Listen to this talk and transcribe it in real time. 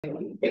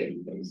Okay.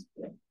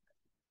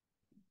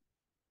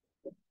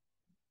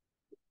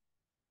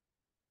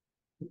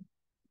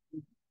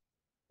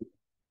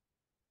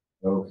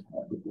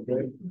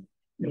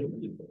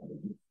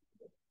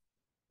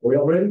 We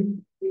all ready?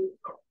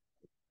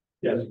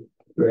 Yes.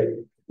 Great.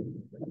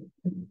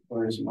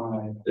 Where's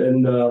mine?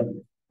 And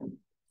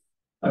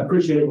I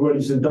appreciate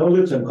everybody's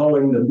indulgence. I'm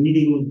calling the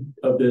meeting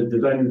of the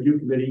Design Review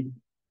Committee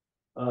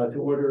to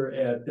order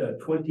at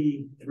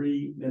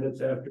 23 minutes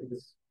after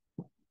this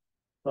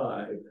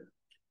 5.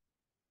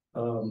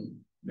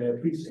 May I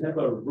please have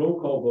a roll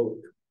call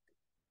vote?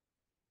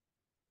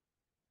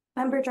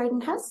 Member Dryden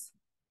Hess,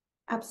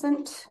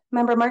 absent.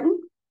 Member Martin.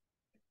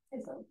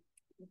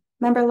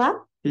 Member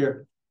Lapp.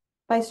 Here.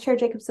 Vice Chair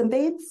Jacobson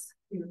Bates.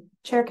 Here.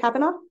 Chair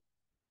Kavanaugh.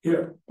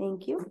 Here.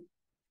 Thank you.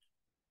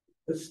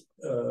 Let's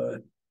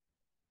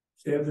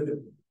stand for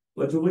the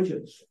Pledge of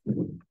Allegiance.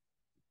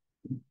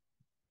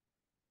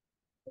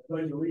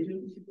 Pledge of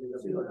Allegiance to the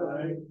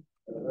flag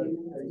of the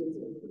United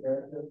States of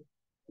America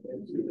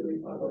and to the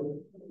republic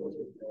which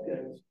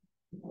stands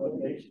one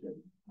nation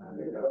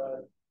under God,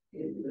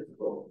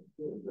 indivisible,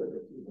 with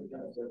liberty and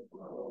justice for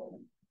all.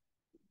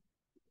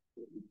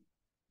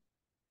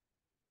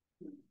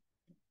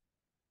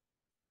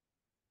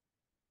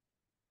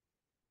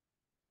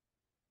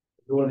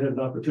 Everyone had an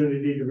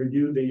opportunity to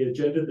review the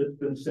agenda that's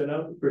been sent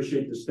out.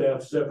 Appreciate the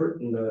staff's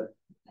effort and the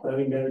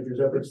planning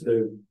manager's efforts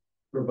to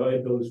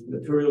provide those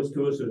materials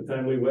to us in a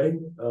timely way.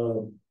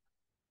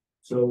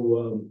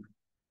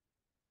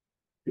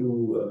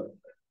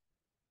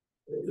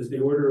 Is the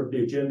order of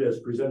the agenda as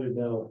presented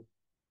now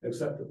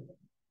acceptable?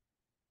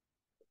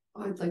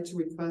 I'd like to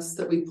request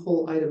that we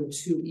pull item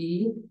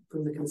 2E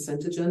from the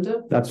consent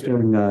agenda. That's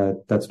during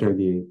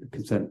the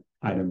consent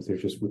items. They're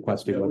just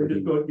requesting. Yeah, we're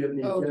just going to get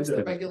the agenda. Just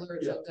the regular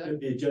agenda. Yeah,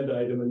 the agenda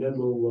item, and then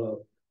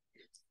we'll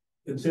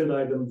consent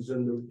items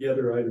and the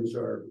other items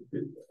are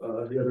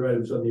the other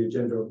items on the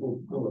agenda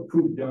will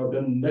approve now.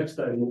 Then the next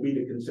item will be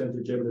the consent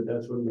agenda.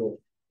 That's when we'll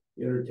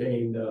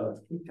entertain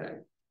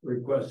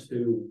requests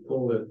to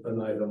pull an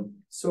item.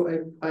 So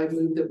I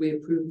move that we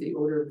approve the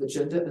order of the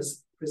agenda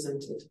as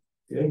presented.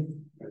 Okay.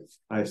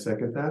 I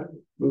second that.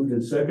 Moved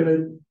and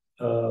seconded.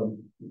 You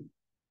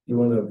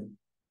want to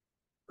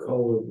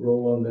call a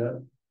roll on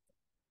that?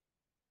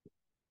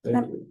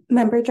 Thank you.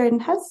 Member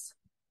Dryden Hess,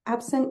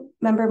 absent.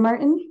 Member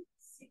Martin.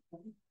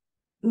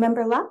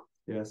 Member Lapp.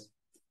 Yes.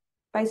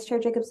 Vice Chair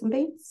Jacobson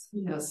Bates.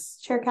 Yes.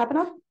 Chair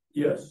Kavanaugh.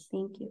 Yes.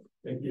 Thank you.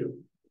 Thank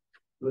you.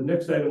 The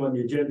next item on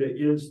the agenda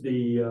is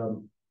the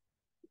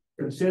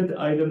consent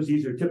items.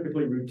 These are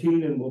typically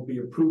routine and will be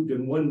approved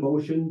in one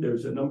motion.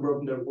 There's a number of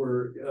them that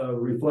were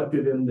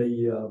reflected in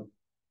the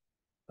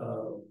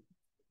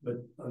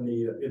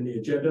in the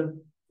agenda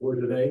for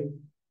today.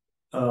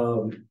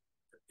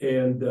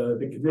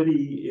 The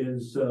committee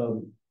is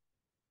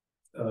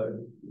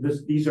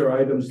these are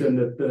items then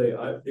that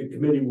the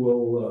committee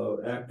will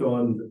act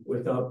on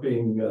without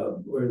being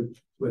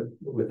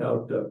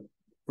without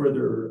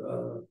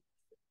further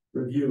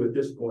review at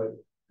this point.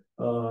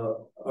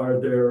 Are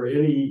there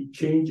any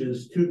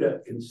changes to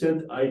that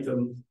consent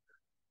item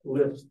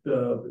list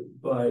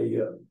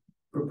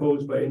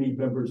proposed by any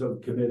members of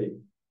the committee?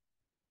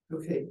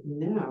 Okay,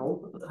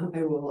 now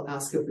I will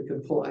ask if we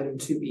can pull item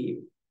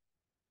 2E.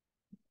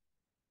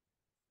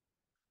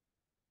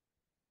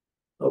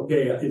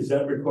 Okay, does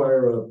that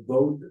require a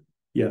vote?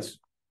 Yes.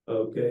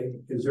 Okay,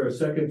 is there a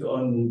second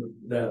on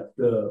that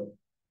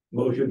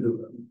motion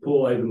to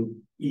pull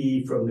item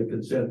E from the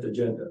consent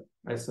agenda?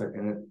 I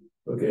second it.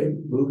 Okay,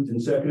 moved and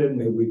seconded.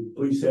 May we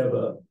please have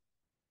a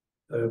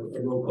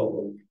roll call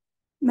vote?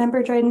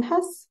 Member Dryden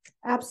Hess,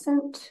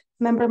 absent.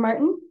 Member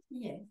Martin.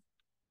 Yes.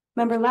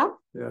 Member Lapp.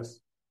 Yes.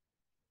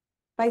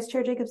 Vice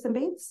Chair Jacobson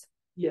Bates.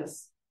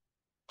 Yes.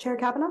 Chair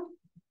Kavanaugh.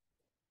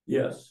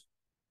 Yes.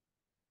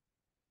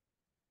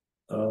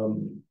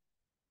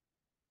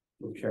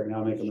 Chairman,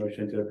 I'll make a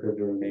motion to approve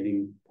the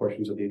remaining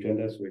portions of the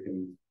agenda so we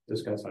can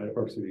discuss item,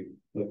 or so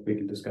we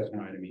can discuss an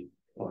item E.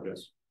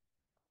 Apologize.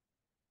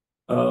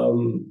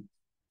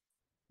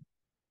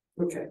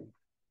 Okay.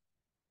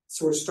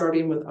 So we're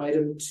starting with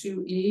item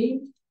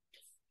 2E.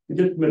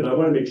 Just a minute, I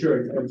want to make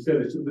sure I said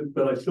it,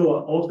 but I still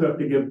also have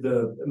to give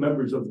the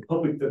members of the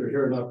public that are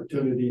here an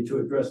opportunity to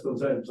address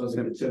those items on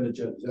the consent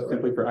agenda.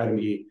 Simply for item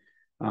E,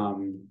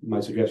 my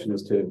suggestion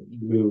is to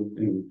move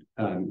in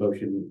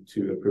motion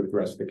to approve the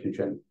rest of the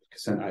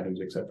consent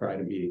items except for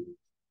item E.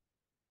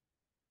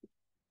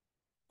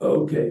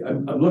 Okay,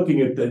 I'm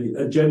looking at the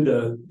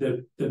agenda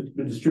that's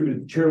been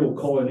distributed. The chair will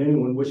call on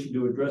anyone wishing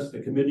to address the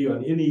committee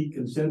on any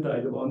consent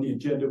item on the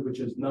agenda which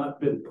has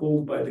not been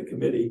pulled by the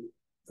committee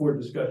for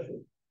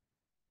discussion.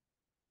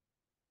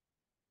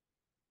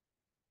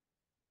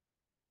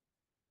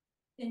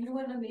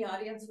 Anyone in the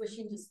audience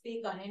wishing to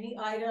speak on any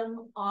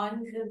item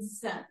on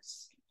consent?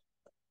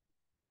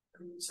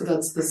 So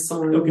that's the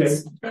signs. Okay.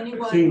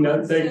 Anyone Seeing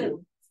on that, thank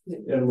Zoom?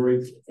 you. And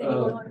Marie.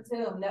 Anyone on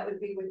Zoom that would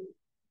be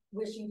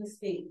wishing to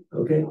speak?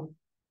 Okay.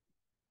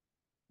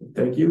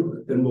 Thank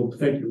you. Then we'll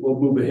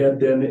move ahead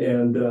then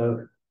and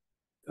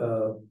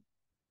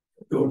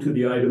go to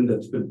the item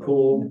that's been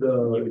pulled.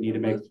 You would need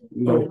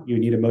to you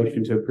need a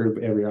motion to approve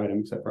every item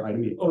except for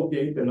item E.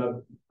 Okay,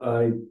 then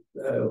I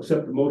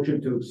accept the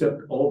motion to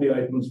accept all the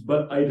items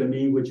but item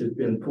E, which has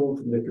been pulled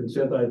from the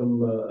consent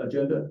item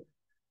agenda.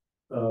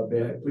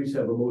 May I please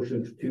have a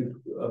motion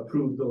to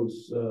approve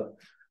those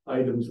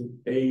items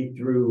A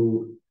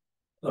through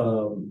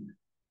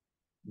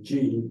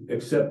G,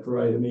 except for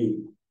item E?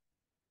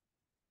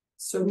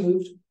 So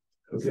moved.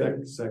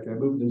 Okay, second.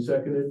 Moved and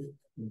seconded.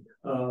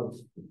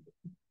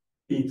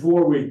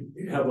 Before we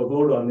have a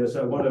vote on this,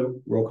 I want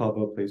to. Roll call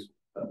vote, please.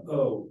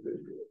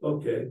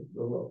 Okay.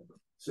 Well, I'll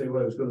say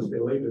what I was going to say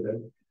later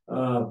then.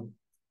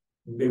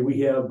 May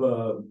we have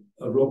a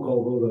roll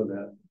call vote on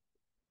that?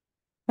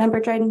 Member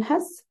Dryden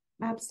Hess,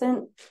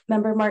 absent.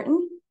 Member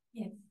Martin?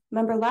 Yes.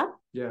 Member Lapp?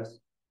 Yes.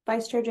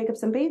 Vice Chair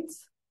Jacobson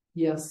Bates?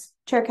 Yes.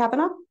 Chair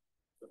Kavanaugh?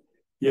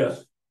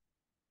 Yes.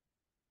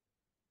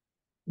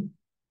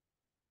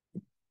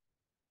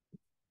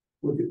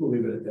 We'll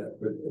leave it at that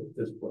at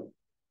this point.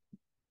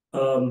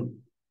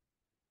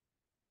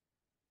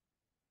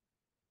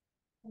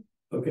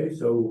 Okay,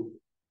 so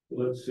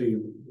let's see.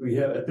 We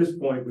have at this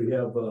point we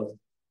have a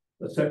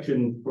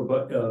section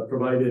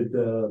provided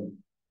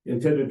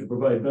intended to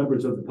provide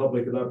members of the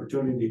public an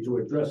opportunity to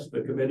address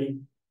the committee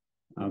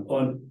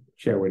on.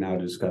 Chair, we're now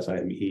to discuss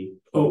item E.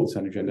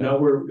 Consent agenda. Now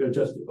we're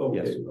just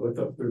okay. Yes. I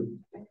thought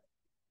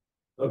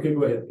okay,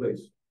 go ahead,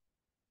 please.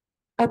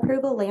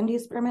 Approval land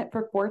use permit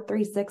for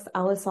 436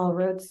 Alisal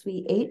Road,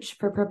 Suite H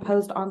for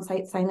proposed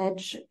on-site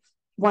signage.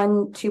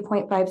 1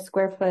 2.5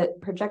 square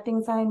foot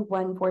projecting sign,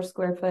 1 4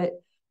 square foot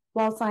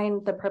wall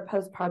sign. The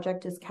proposed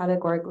project is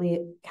categorically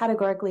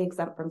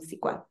exempt from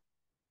CEQA.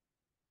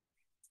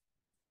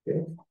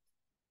 Okay.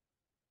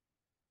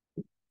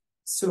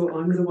 So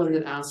I'm the one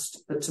that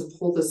asked to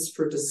pull this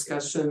for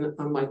discussion.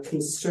 My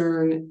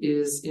concern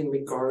is in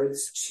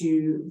regards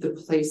to the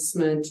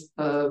placement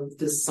of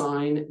the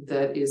sign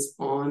that is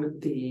on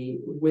the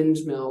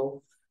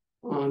windmill,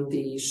 on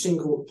the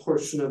shingled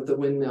portion of the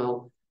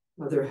windmill.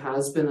 There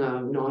has been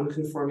a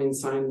non-conforming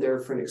sign there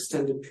for an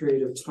extended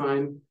period of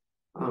time.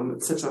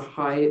 It's such a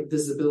high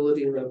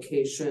visibility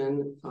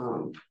location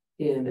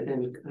in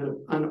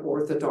an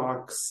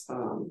unorthodox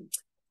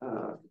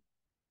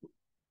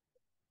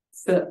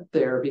fit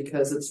there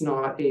because it's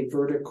not a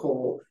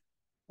vertical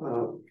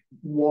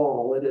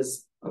wall. It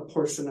is a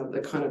portion of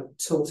the kind of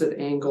tilted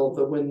angle of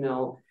the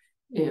windmill.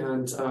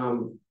 And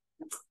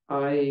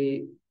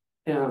I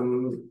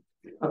am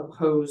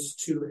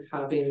opposed to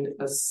having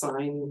a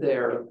sign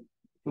there.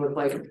 I would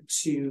like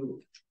to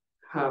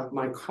have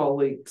my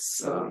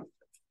colleagues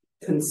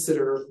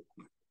consider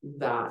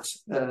that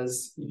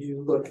as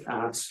you look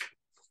at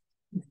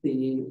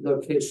the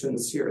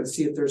locations here and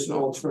see if there's an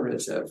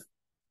alternative.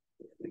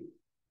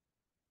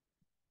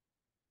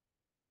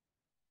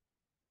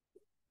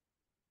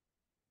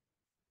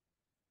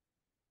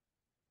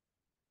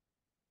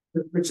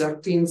 The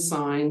projecting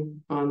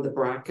sign on the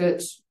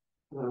bracket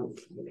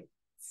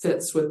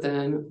fits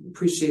within.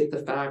 Appreciate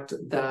the fact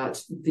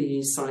that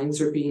the signs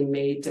are being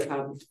made to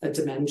have a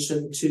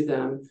dimension to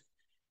them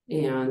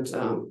and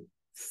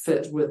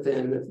fit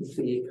within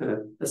the kind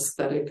of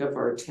aesthetic of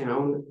our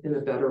town in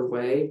a better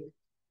way,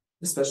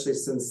 especially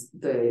since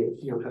they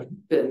have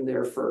been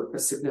there for a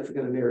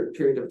significant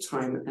period of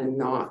time and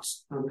not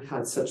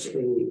had such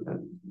a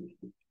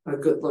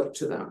good look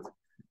to them.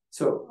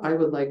 So I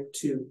would like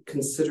to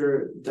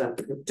consider that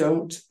I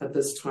don't at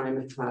this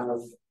time have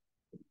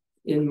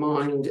in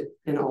mind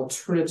an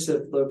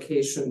alternative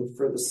location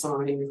for the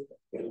sign.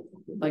 I'd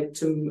like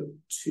to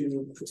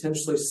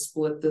potentially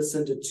split this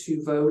into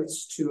 2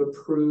 votes to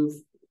approve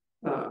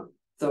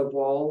the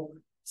wall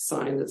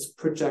sign that's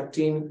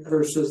projecting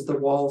versus the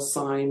wall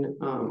sign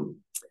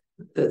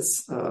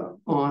that's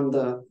on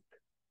the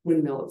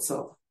windmill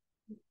itself.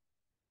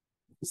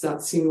 Does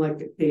that seem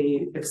like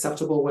a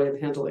acceptable way of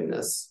handling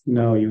this?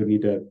 No, you would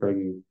need to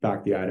bring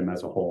back the item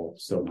as a whole.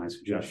 So my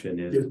suggestion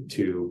is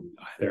to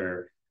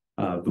either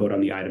vote on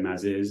the item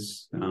as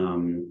is,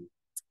 and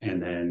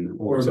then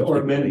or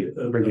amend,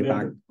 bring it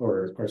back,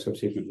 or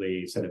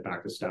subsequently send it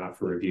back to staff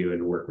for review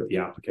and work with the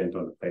applicant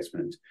on the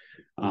placement.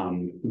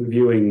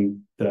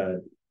 Reviewing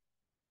the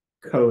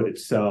code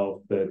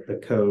itself, the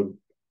code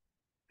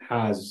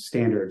has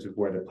standards of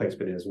where the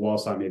placement is. Wall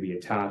sign may be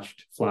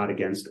attached, flat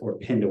against, or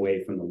pinned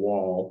away from the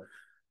wall.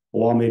 A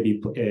wall may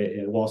be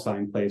a wall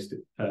sign placed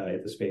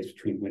at the space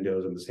between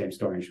windows on the same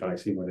story and shall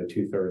exceed more than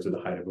 2/3 of the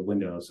height of a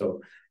window.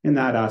 So in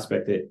that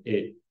aspect,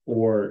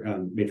 or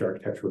major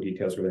architectural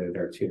details related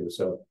there too.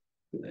 So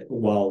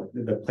while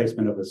the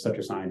placement of such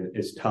a sign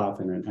is tough,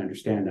 and I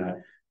understand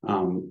that,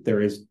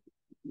 there is,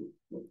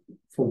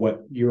 for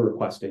what you're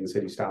requesting,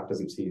 city staff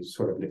doesn't see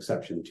sort of an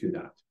exception to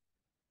that.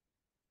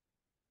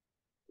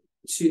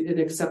 An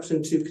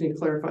exception to, can you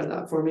clarify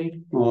that for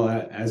me? Well,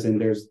 as in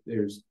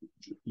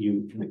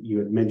you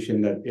had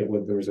mentioned that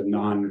there was a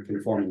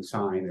non-conforming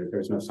sign.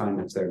 There's no sign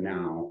that's there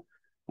now,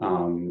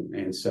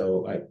 and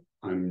so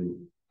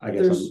I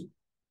guess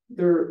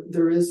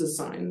there is a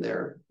sign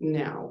there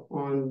now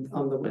on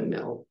the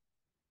windmill.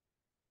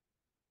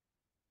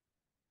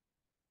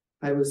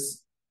 I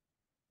was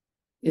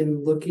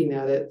in looking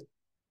at it,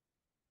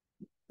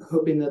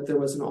 hoping that there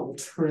was an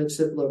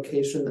alternative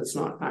location that's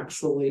not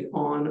actually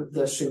on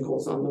the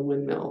shingles on the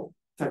windmill.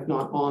 In fact,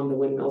 not on the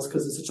windmills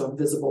because it's such a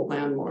visible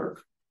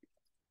landmark.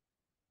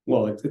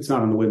 Well, it's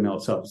not on the windmill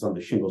itself, it's on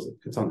the shingles.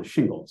 It's on the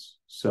shingles.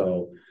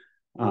 So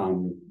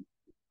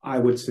I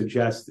would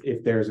suggest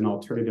if there's an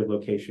alternative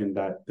location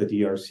that the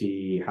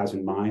DRC has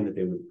in mind, that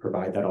they would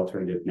provide that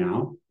alternative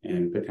now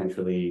and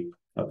potentially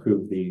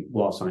approve the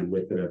wall sign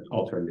with the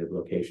alternative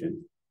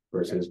location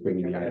versus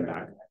bringing the item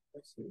back.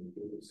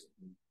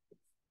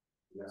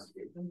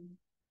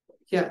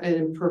 Yeah,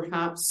 and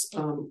perhaps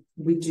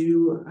we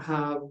do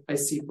have, I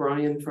see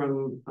Brian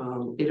from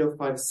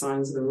 805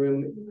 Signs in the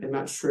room. I'm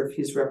not sure if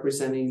he's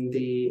representing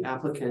the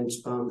applicant.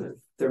 If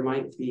there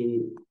might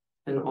be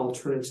an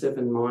alternative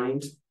in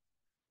mind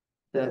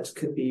that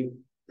could be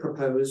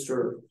proposed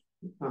or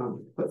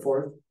put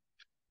forth.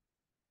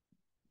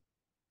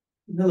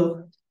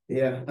 Hello.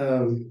 Yeah.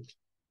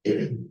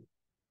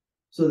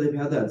 So they've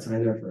had that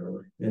sign there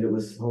forever, and it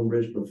was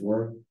Homebridge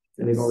before,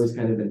 and they've always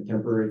kind of been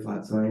temporary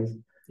flat signs.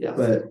 Yeah.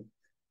 But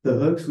the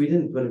hooks, we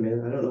didn't put them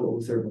in. I don't know what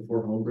was there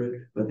before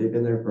Homebridge, but they've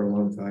been there for a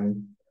long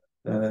time.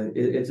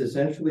 It's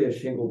essentially a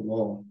shingled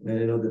wall, and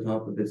I know the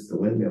top of it's the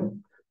windmill.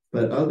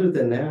 But other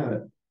than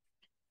that,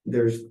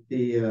 there's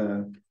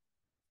the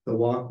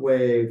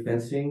walkway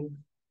fencing,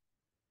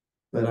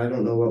 but I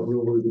don't know what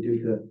rule we would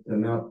do to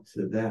mount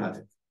to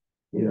that,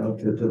 you know,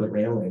 to the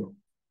railing.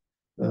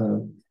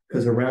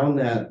 Because around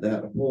that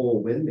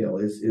whole windmill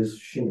is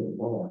shingled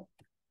wall.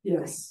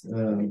 Yes.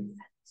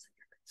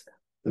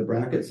 The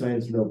bracket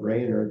sign's no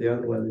brainer. The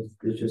other one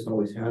is just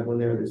always had one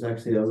there. There's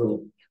actually a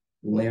little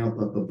lamp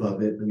up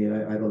above it. I mean,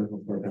 I don't know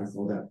how far back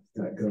all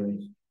that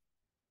goes.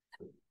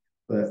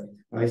 But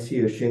I see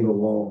a shingle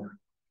wall.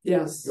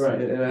 Yes.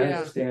 Right, and I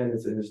understand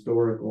it's a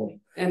historical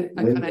and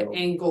a kind of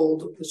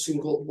angled,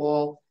 shingled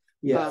wall.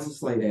 Yeah, it's a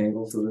slight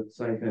angle, so the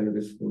sign kind of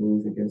just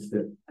leans against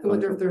it. I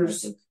wonder if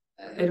there's,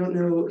 I don't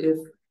know if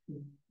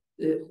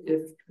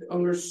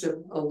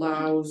ownership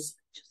allows,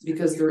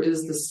 because there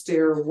is the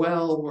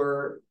stairwell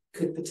where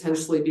could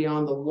potentially be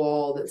on the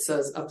wall that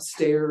says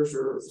upstairs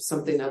or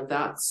something of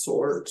that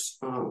sort.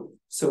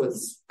 So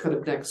it's kind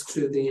of next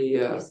to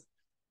the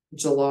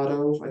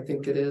gelato, I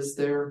think it is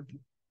there.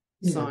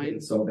 Sign.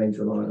 Solvang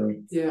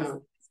gelato. Yeah.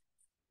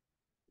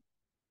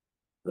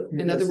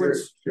 In other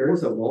words, there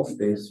is a wall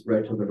space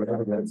right to the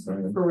right of that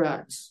sign.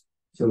 Correct.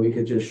 So we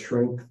could just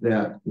shrink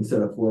that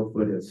instead of 4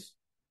 foot, it's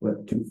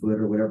what, 2 foot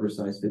or whatever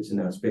size fits in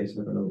that space.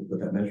 I don't know what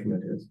that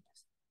measurement is.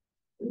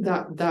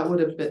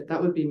 That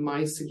would be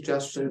my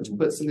suggestion, to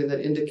put something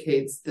that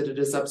indicates that it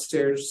is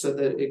upstairs so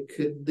that it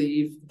could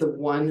leave the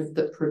one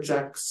that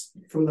projects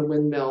from the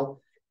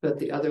windmill, but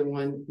the other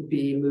one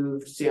be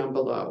moved down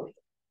below.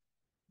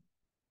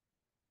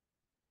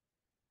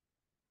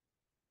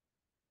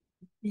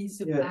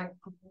 Piece of Yeah. back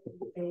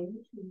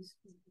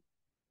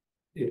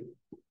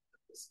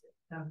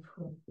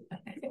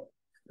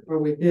Or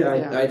we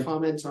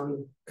comment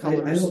on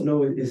colors. I don't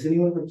know. Is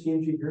anyone from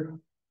TNG here?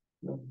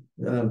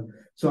 No.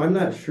 So I'm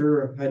not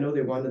sure. I know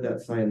they wanted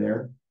that sign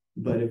there,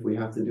 but if we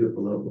have to do it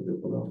below, we'll do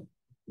it below.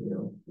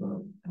 You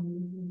know.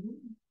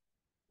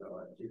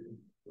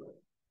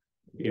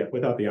 Yeah,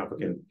 without the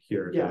applicant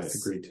here Yes. to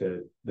agree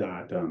to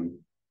that,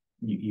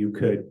 you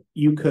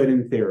could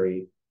in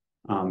theory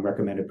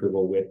recommend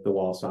approval with the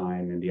wall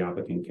sign, and the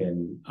applicant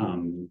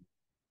can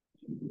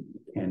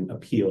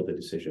appeal the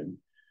decision,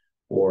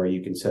 or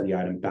you can send the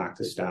item back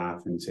to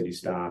staff, and city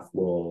staff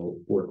will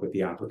work with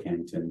the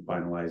applicant in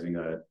finalizing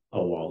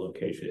a wall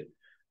location.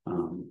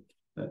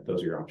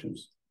 Those are your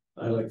options.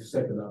 I like the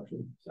second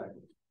option.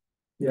 Second.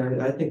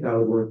 Yeah, I think that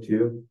would work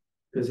too,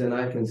 because then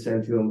I can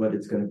send to them what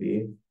it's going to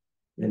be,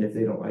 and if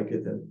they don't like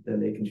it, then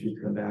they can choose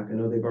to come back. I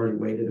know they've already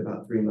waited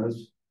about 3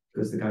 months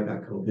because the guy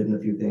got COVID and a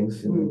few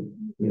things,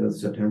 and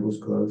September was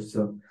closed.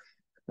 So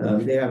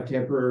they have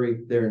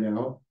temporary there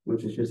now,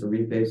 which is just a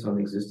reface on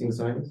the existing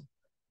signs.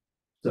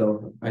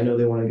 So I know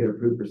they want to get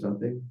approved for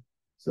something.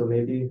 So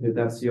maybe if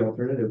that's the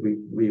alternative,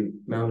 we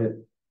mount it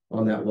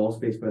on that wall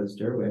space by the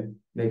stairway,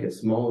 make it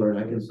smaller, and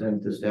I can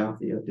send to staff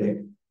the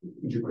update.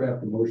 Would you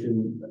craft a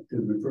motion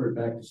to refer it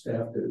back to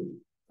staff to?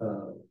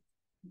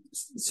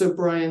 So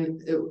Brian,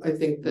 I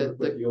think that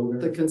the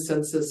the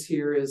consensus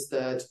here is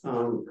that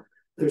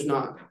there's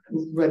not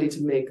ready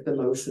to make the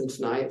motion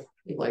tonight.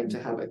 I'd like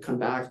to have it come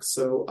back.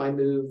 So I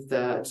move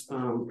that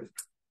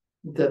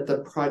that the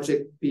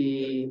project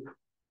be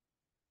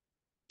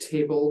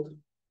tabled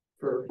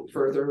for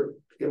further.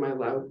 Am I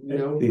allowed?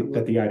 No.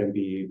 That the item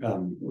be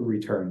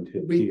returned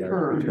to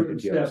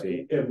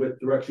DRC. And with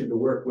direction to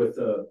work with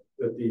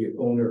the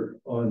owner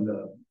on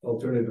the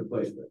alternative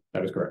placement.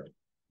 That is correct.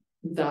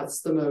 That's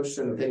the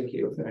motion. Thank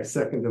you. I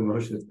second the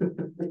motion.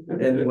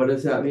 And what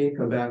does that mean?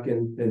 Come back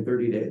in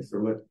 30 days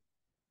or what?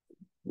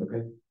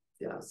 Okay.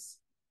 Yes.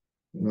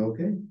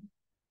 Okay.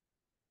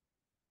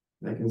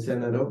 I can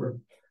send that over.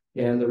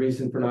 And the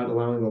reason for not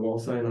allowing a wall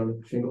sign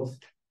on shingles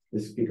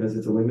is because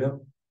it's a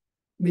windmill?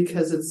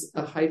 Because it's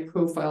a high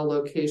profile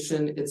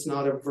location. It's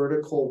not a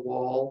vertical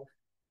wall.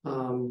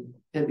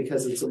 And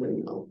because it's a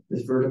windmill.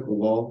 This vertical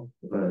wall,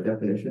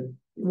 definition,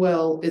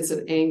 Well, it's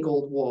an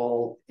angled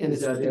wall and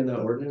is it's that in the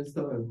ordinance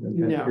though? I'm kind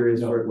No. of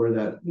curious where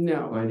that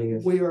no. finding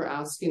is. We are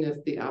asking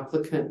if the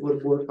applicant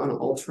would work on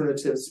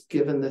alternatives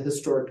given the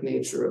historic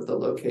nature of the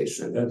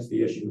location. That's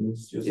the issue.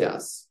 It's just.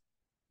 Yes.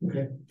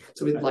 Okay,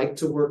 So we'd like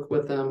to work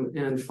with them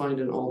and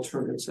find an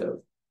alternative.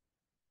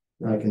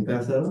 I can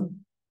pass that on.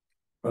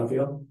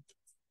 Raphael?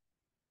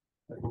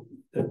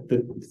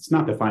 It's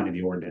not defined in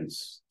the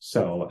ordinance.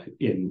 So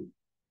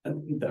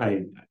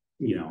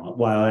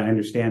while I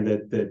understand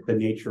that the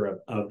nature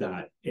of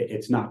that,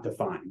 it's not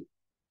defined.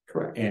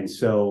 Correct. And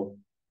so,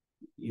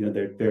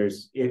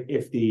 there's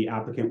if the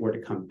applicant were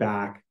to come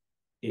back,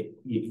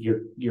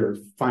 your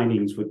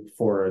findings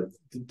for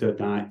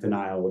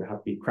denial would have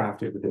to be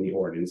crafted within the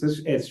ordinance.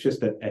 It's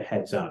just a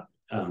heads up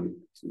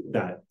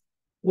that.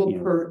 Well,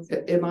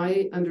 am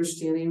I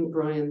understanding,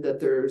 Brian, that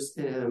there's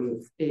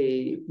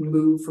a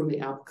move from the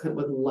applicant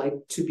would like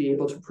to be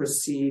able to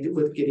proceed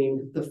with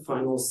getting the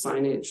final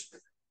signage?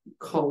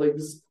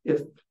 Colleagues,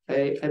 if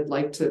I'd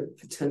like to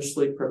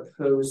potentially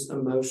propose a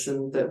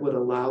motion that would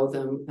allow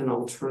them an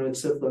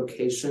alternative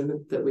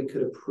location that we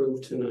could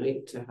approve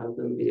tonight to have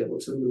them be able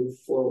to move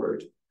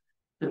forward.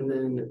 And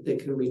then they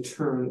can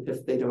return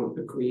if they don't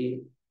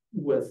agree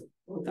with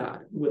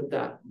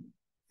that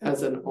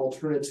as an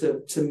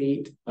alternative to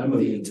meet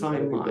the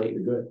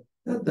timeline. Good.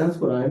 That's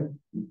what I'm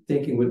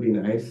thinking would be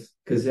nice,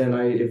 because then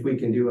if we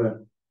can do a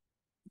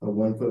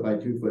 1 foot by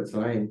 2 foot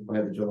sign by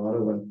the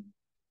gelato one,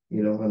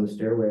 on the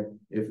stairway,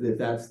 if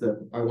that's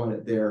I want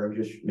it there, and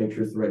just make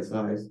sure it's the right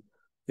size.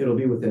 It'll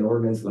be within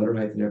ordinance, letter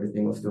height and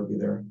everything will still be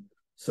there.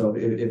 So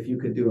if you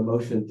could do a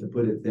motion to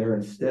put it there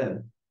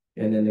instead,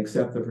 and then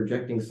accept the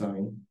projecting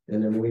sign,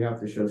 and then we have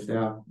to show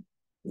staff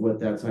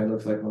what that sign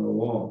looks like on the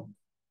wall.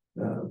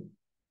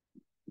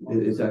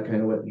 Is that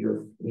kind of what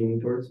you're leaning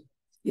towards?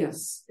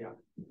 Yes. Yeah.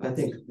 I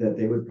think that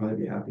they would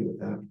probably be happy with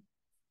that.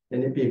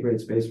 And it'd be a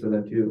great space for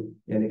them too.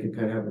 And it could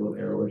kind of have a little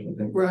arrow or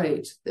something.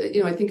 Right.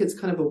 I think it's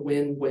kind of a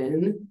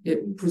win-win.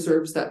 It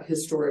preserves that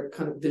historic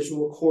kind of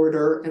visual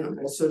corridor, and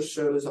it also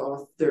shows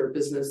off their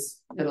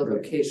business at a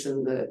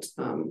location that,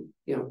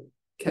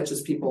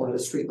 catches people at a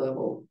street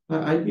level.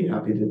 I'd be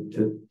happy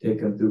to take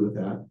them through with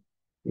that.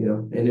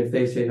 And if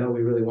they say, no,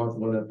 we really want the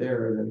one up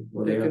there, then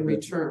they can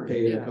return,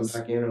 pay to come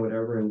back in or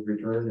whatever and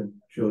return and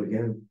show it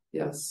again.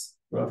 Yes.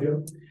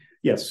 Raphael?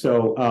 Yes,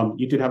 so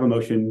you did have a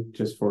motion,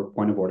 just for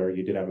point of order,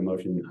 you did have a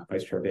motion,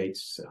 Vice Chair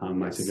Bates.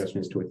 My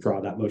suggestion is to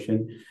withdraw that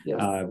motion,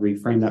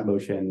 reframe that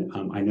motion.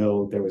 I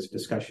know there was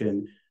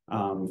discussion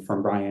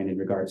from Brian in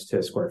regards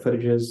to square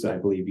footages. I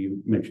believe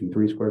you mentioned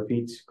 3 square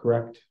feet,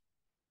 correct?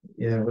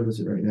 Yeah, what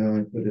is it right now?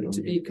 I put it on.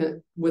 To be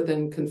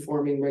within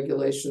conforming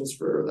regulations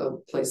for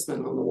the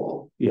placement on the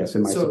wall. Yes,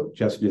 and my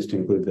suggestion is to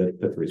include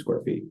the 3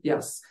 square feet.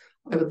 Yes,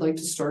 I would like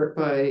to start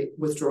by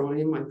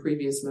withdrawing my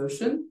previous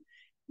motion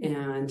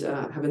and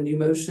have a new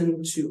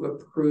motion to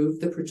approve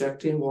the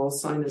projecting wall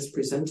sign as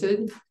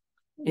presented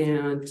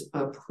and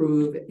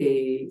approve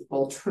a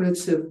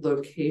alternative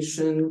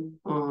location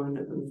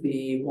on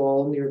the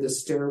wall near the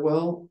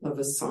stairwell of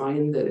a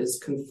sign that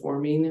is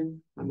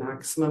conforming a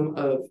maximum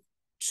of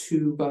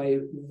 2 by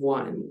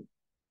 1.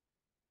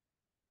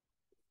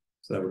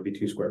 So that would be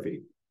 2 square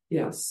feet.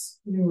 Yes.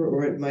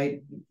 Or it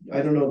might,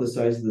 I don't know the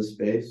size of the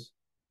space,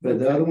 but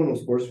the other one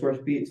was 4 square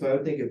feet. So I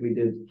would think if we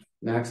did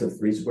max of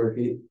 3 square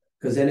feet,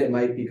 because then it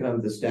might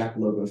become the stack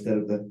logo instead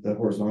of the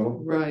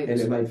horizontal. Right.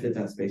 And it might fit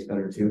that space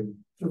better too.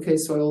 Okay,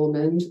 so I will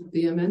amend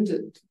the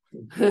amended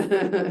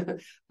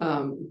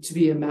to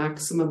be a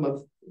maximum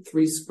of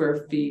 3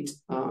 square feet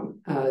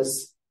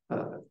as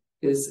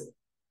is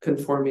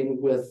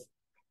conforming with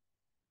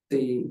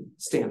the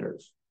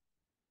standards.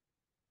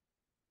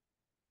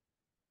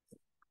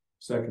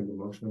 Second the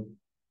motion.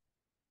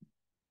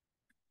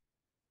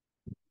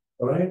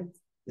 All right,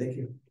 Thank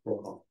you.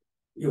 roll call.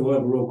 You will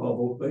have a roll call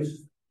vote,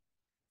 please.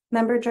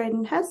 Member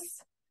Dryden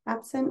Hess,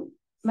 absent.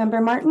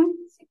 Member Martin.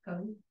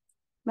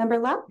 Member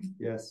Lapp.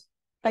 Yes.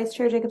 Vice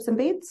Chair Jacobson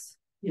Bates.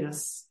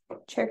 Yes.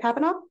 Chair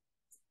Kavanaugh.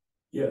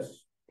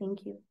 Yes,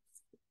 Thank you.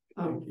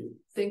 thank you.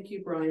 Thank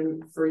you,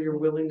 Brian, for your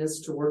willingness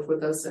to work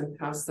with us and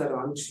pass that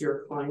on to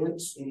your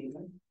clients.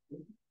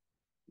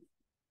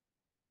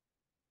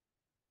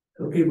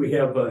 Okay, we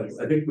have,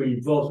 I think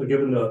we've also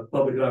given the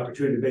public an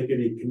opportunity to make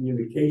any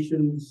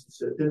communications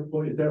at this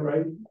point, is that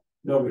right?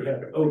 No, we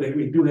haven't. Oh,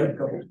 we do have a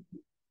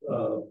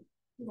couple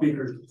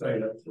speakers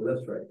sign up, so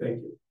that's right,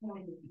 thank you.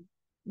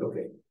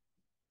 Okay.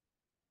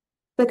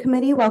 The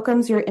committee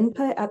welcomes your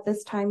input. At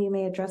this time, you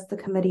may address the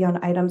committee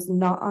on items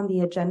not on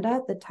the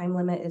agenda. The time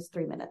limit is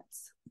 3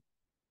 minutes.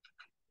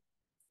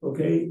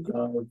 Okay,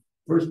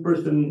 first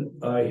person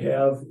I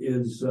have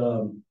is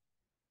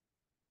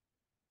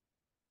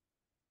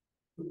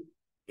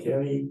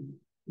Kenny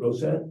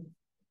Rosette.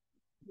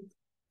 Is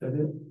that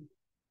it?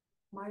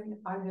 My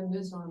item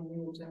is on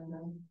the agenda.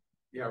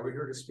 Yeah, we're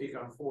here to speak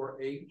on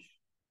 4H.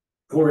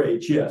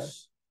 4H,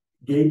 yes.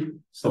 Gabe,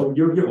 so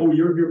you're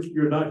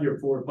not here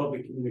for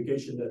public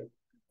communication that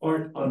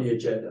aren't on the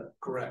agenda.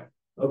 Correct.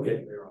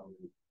 Okay,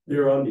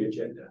 they're on the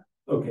agenda.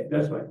 Okay,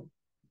 that's fine.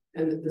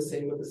 And the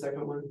same with the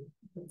second one?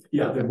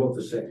 Yeah, they're both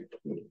the same.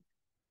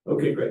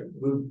 Okay, great.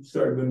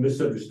 Sorry, we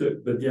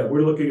misunderstood, but yeah,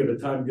 we're looking at a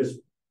time just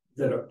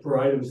that are for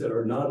items that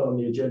are not on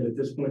the agenda at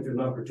this point. There's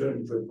an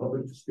opportunity for the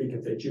public to speak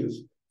if they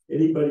choose.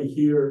 Anybody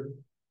here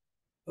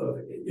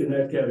in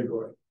that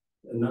category,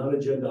 a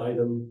non-agenda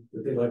item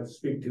that they'd like to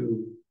speak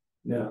to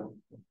now?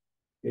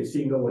 Okay,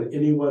 see no one.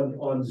 Anyone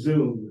on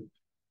Zoom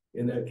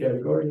in that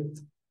category?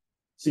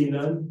 See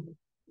none?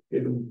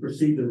 Okay, we'll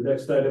proceed to the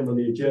next item on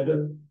the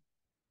agenda,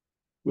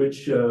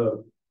 which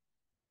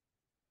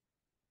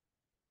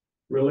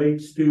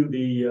relates to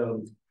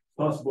the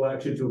possible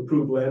action to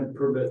approve land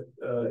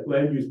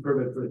use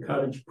permit for the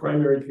cottage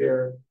primary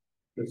care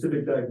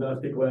Pacific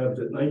Diagnostic Labs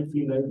at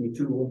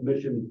 1992 Old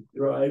Mission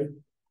Drive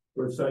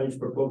for a signage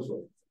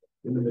proposal.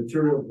 In the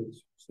material, it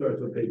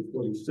starts on page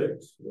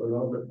 46 on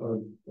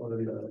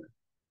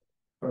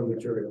our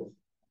materials.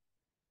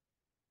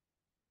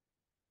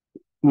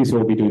 Lisa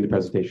will be doing the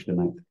presentation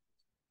tonight.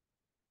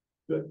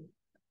 Good.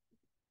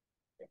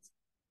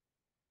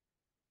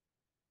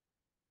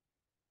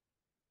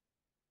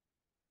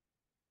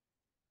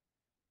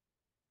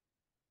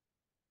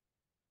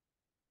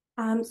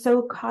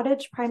 So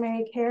Cottage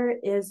Primary Care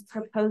is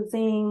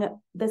proposing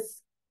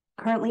this.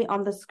 Currently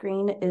on the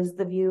screen is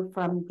the view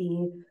from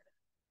the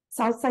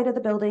south side of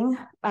the building.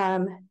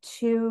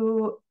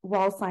 Two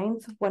wall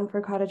signs, one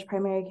for Cottage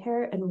Primary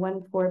Care and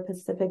one for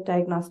Pacific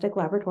Diagnostic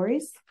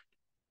Laboratories.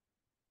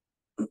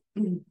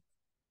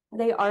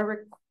 They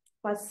are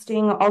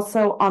requesting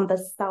also on the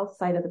south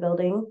side of the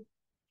building,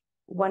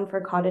 one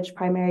for Cottage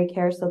Primary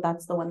Care. So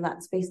that's the one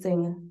that's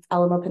facing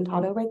Alamo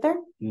Pintado right there.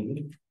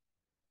 Mm-hmm.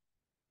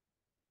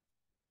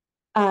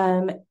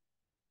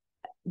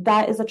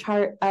 That is a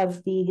chart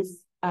of the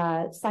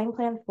sign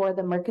plan for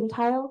the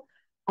mercantile.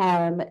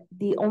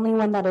 The only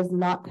one that is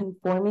not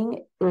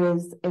conforming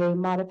is a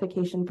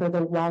modification for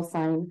the wall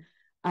sign,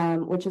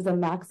 which is a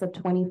max of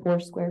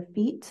 24 square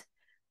feet.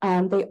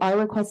 They are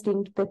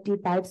requesting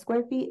 55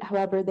 square feet.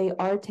 However, they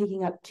are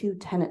taking up 2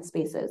 tenant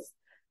spaces.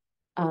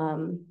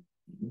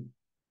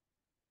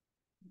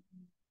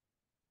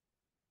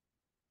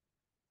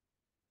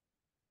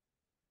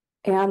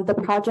 And the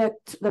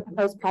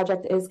proposed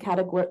project is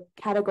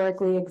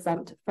categorically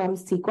exempt from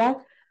CEQA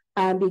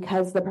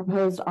because the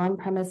proposed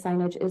on-premise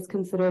signage is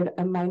considered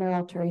a minor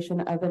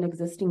alteration of an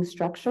existing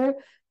structure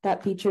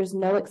that features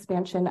no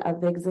expansion of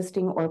the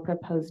existing or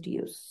proposed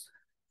use.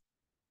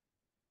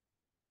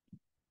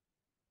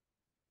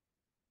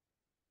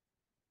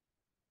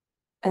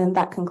 And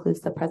that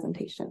concludes the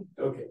presentation.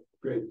 Okay,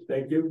 great.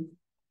 Thank you.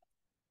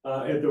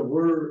 And there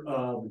were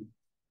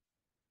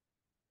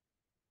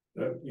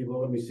let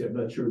me see, I'm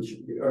not sure.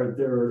 Are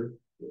there,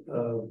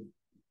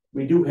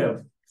 we do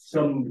have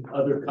some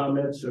other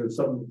comments or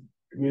some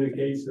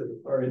communiques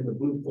that are in the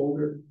blue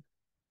folder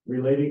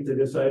relating to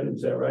this item,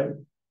 is that right?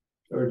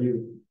 Or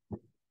do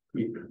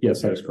you?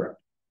 Yes, that is correct.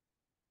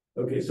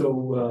 Okay,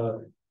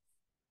 so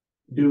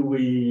do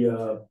we,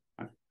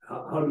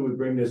 how do we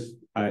bring this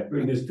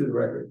to the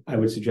record? I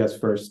would suggest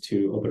first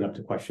to open up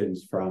to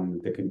questions from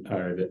the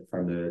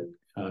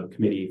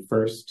committee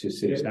first to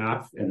city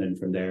staff, and then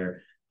from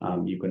there,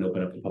 you can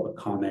open up to public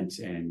comments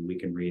and we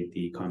can read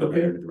the comment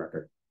letter into the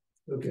record.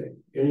 Okay.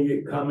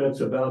 Any comments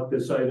about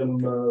this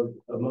item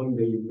among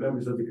the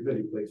members of the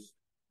committee, please?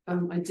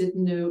 I did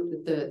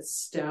note that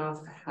staff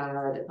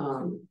had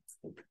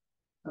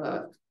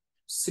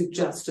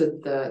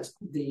suggested that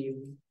the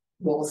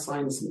wall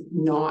signs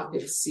not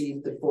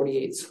exceed the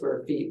 48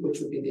 square feet,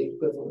 which would be the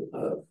equivalent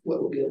of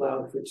what would be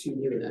allowed for 2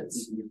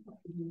 units.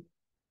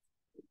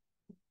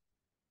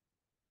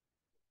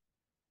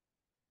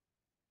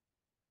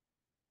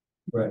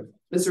 Right.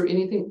 Is there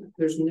anything,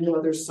 there's no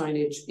other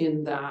signage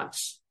in that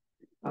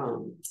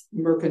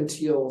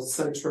mercantile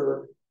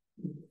center,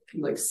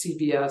 like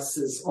CVS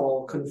is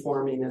all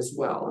conforming as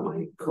well? Am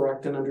I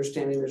correct in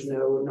understanding there's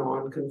no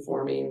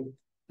non-conforming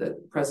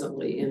that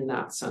presently in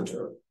that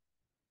center?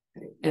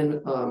 Okay.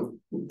 And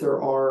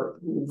there are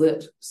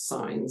lit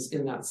signs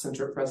in that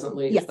center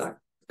presently? Yes.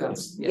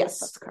 Yes,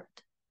 that's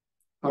correct.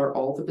 Are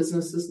all the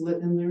businesses lit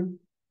in there?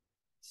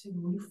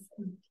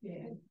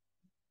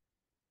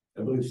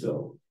 I believe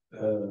so.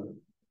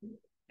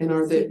 And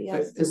are they,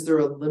 CVS. is there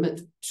a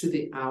limit to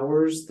the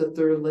hours that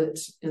they're lit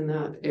in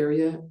that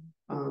area?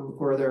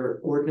 Or are there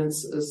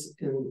ordinances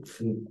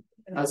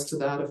as to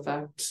that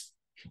effect?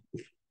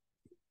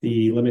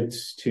 The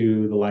limits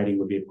to the lighting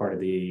would be a part of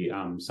the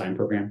sign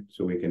program,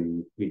 so we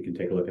can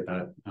take a look at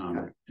that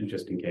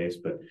just in case.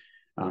 But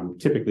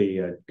typically,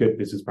 good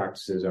business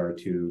practices are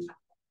to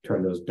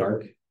turn those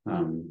dark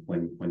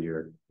when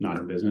you're not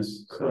in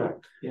business.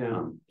 Correct. So,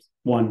 yeah.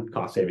 One,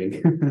 cost saving.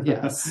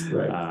 Yes.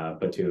 Right.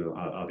 But two,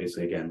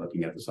 obviously, again,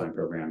 looking at the sign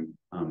program,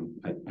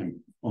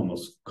 I'm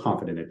almost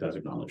confident it does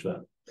acknowledge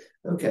that.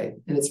 Okay.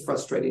 And it's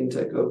frustrating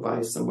to go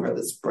by somewhere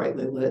that's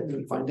brightly lit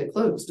and find it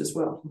closed as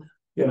well.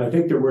 Yeah, and I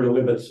think there were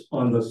limits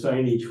on the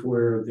signage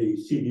where the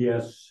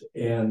CVS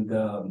and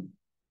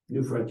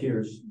New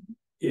Frontiers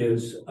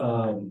is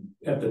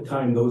at the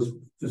time those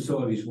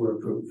facilities were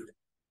approved.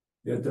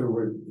 That there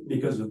were,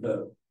 because of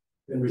the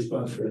in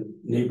response to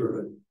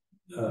neighborhood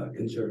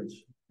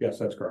concerns. Yes,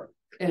 that's correct.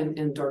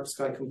 And dark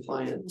sky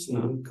compliant,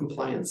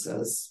 compliance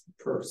as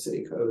per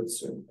city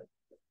codes.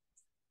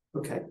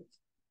 Okay,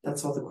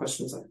 that's all the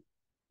questions I.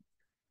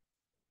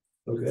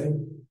 Okay.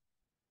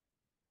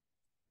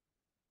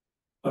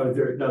 Are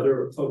there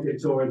another, okay,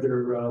 so are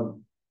there,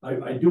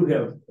 I do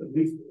have, at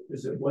least,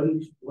 is it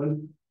one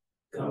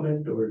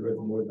comment or are there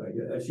more than I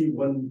get? I see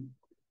one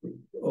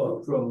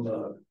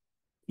from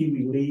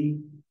Kiwi Lee.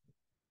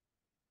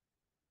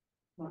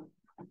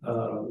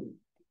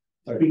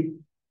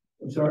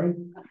 I'm sorry?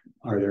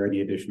 Are there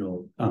any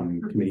additional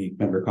committee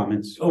member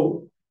comments?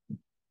 Oh,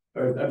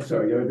 I'm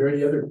sorry. Are there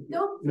any other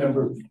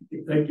members?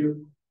 Thank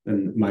you.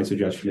 Then my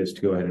suggestion is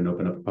to go ahead and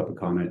open up a public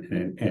comment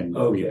and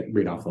Okay.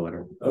 read off the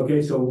letter.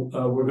 Okay, so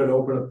we're going to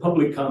open a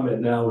public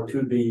comment now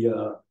to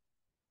the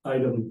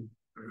item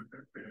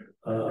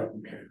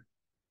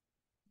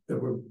that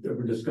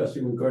we're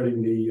discussing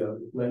regarding the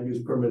land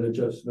use permit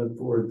adjustment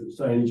for the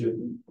signage at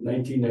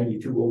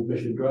 1992 Old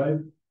Mission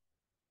Drive.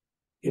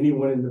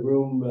 Anyone in the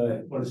room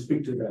want to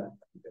speak to that?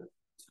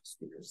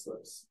 Speaker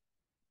slips.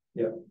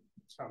 Yeah.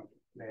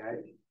 May I?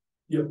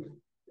 Yep.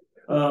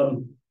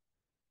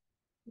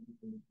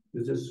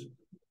 Is this?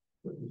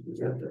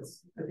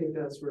 I think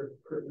that's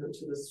pertinent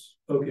to this.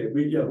 Okay.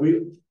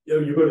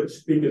 You're going to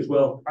speak as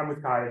well. I'm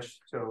with Cottage,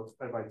 so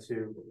I'd like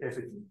to. If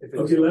it's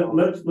okay.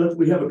 Let's.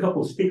 We have a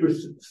couple of speaker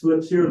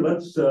slips here.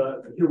 Let's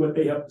hear what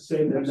they have to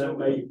say, and then that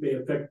may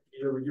affect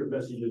your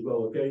message as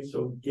well. Okay.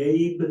 So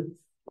Gabe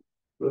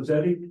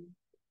Rossetti.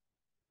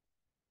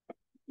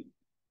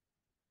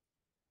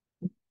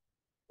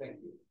 Thank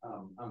you.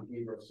 I'm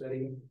Gabe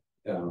Rossetti,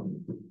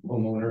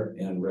 homeowner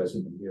and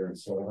resident here in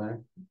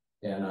Solvang,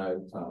 and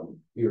I'm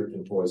here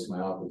to voice my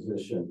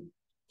opposition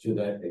to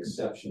that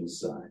exception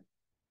sign,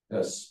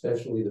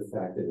 especially the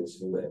fact that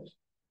it's lit.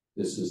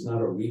 This is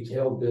not a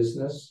retail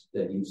business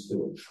that needs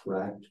to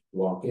attract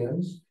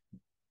walk-ins.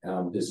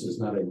 This is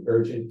not an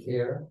urgent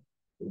care.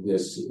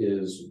 This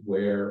is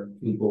where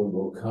people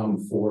will come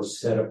for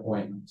set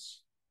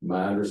appointments.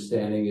 My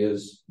understanding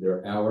is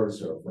their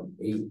hours are from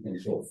 8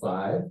 until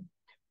 5.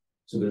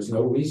 So there's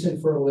no reason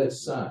for a lit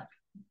sign,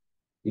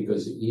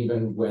 because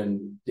even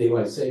when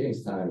daylight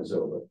savings time is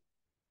over,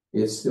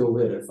 it's still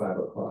lit at 5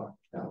 o'clock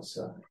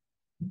outside.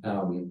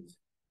 And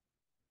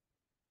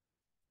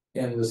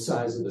the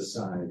size of the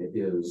sign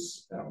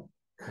is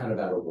kind of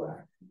out of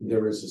whack.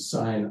 There is a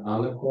sign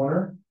on the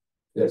corner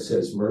that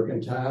says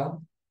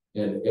Mercantile,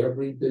 and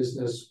every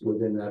business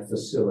within that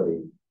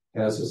facility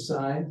has a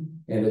sign,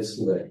 and it's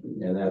lit,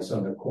 and that's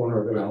on the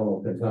corner of Alamo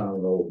Quintana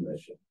and Old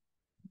Mission.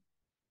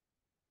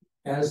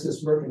 As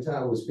this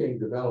Mercantile was being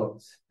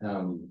developed,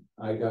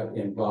 I got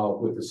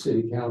involved with the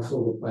City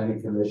Council, the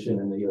Planning Commission,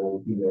 and the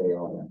old PA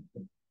on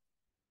it.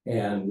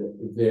 And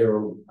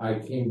I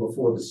came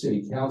before the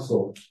City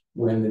Council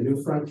when the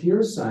New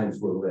Frontier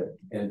signs were lit,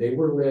 and they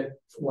were lit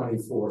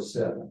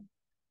 24/7.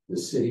 The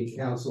City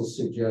Council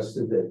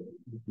suggested that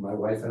my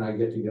wife and I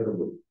get together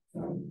with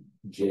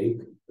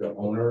Jake, the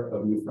owner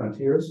of New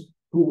Frontiers,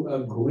 who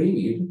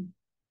agreed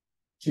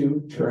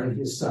to turn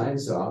his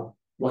signs off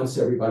once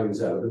everybody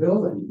was out of the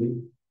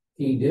building.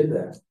 He did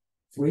that.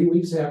 3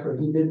 weeks after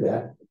he did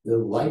that, the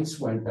lights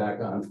went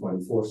back on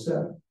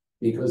 24/7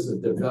 because the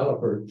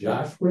developer,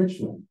 Josh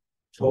Richmond,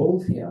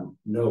 told him,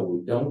 no,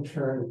 we don't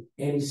turn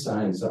any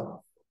signs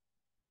off.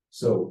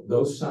 So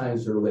those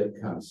signs are lit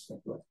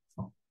constantly.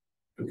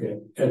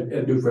 Okay,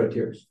 at New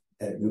Frontiers.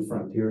 At New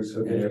Frontiers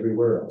and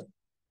everywhere else.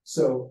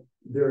 So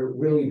there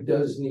really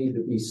does need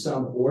to be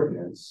some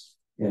ordinance,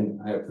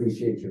 and I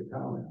appreciate your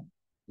comment,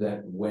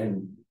 that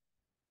when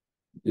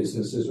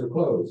businesses are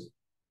closed,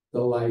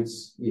 the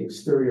lights, the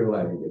exterior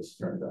lighting gets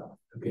turned off.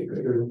 Okay, good.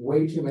 There's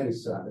way too many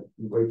signs,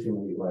 way too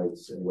many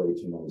lights, and way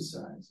too many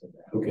signs.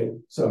 Okay.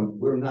 So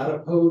we're not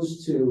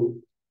opposed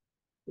to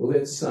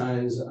lit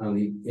signs on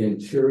the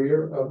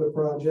interior of the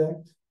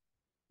project.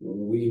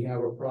 We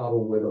have a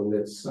problem with a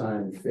lit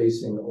sign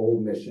facing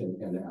Old Mission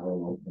and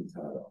Alamo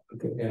Quintana.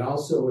 Okay. And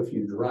also, if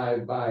you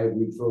drive by,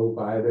 we drove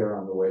by there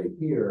on the way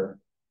here,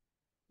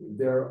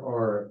 there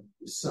are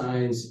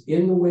signs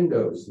in the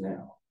windows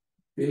now,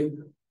 big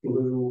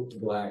blue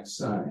black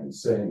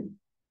signs saying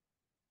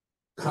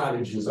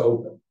Cottage is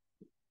open.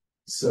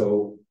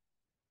 So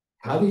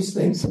how these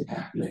things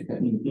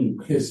happen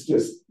is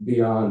just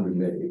beyond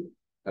me.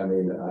 I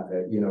mean,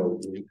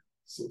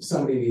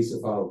 somebody needs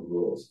to follow the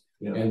rules.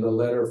 Yeah. And the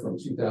letter from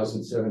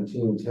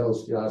 2017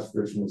 tells Josh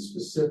Richmond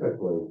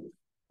specifically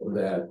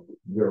that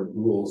there are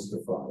rules to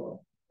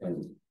follow,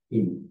 and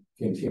he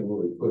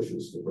continually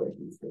pushes to break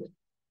these things.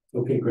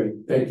 Okay,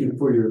 great. Thank you,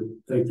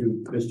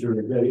 Mr.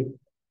 Rossetti.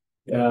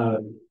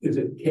 Is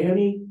it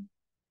Canny?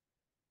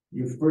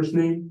 Your first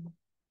name?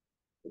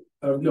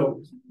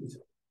 No.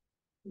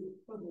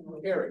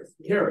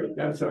 Carrie.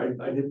 I'm sorry.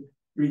 I didn't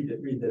read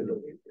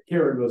that.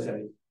 Carrie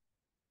Rossetti.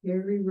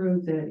 Carrie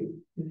Rossetti.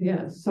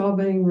 Yes,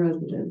 Solvang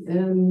resident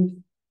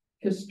and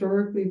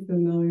historically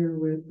familiar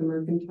with the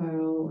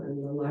Mercantile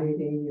and the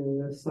lighting and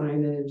the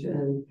signage,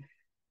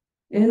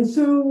 and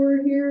so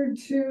we're here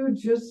to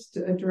just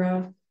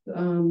address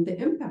the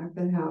impact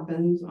that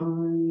happens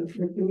on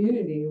the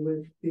community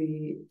with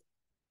the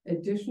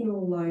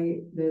additional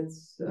light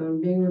that's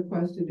being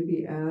requested to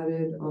be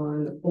added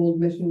on Old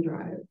Mission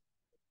Drive.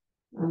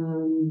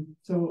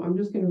 So I'm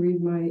just going to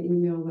read my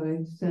email that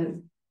I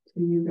sent to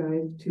you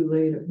guys too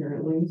late,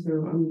 apparently.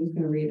 So I'm just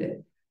going to read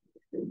it.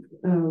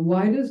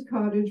 Why does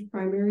Cottage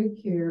Primary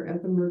Care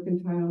at the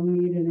Mercantile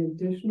need an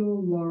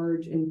additional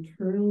large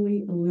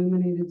internally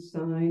illuminated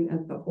sign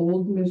at the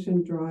Old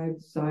Mission Drive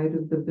side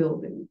of the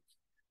building?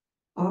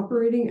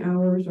 Operating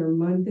hours are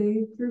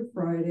Monday through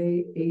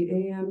Friday, 8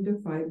 a.m.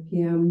 to 5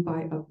 p.m.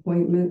 by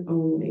appointment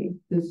only.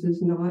 This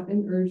is not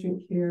an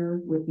urgent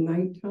care with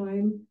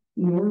nighttime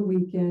nor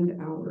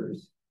weekend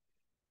hours.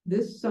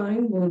 This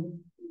sign will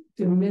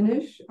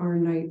diminish our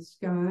night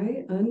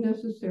sky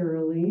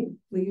unnecessarily.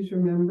 Please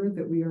remember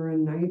that we are a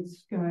night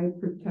sky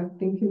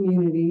protecting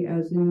community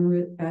as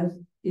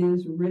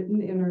is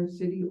written in our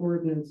city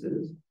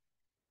ordinances.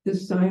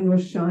 This sign will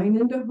shine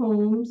into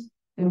homes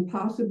and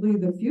possibly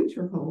the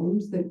future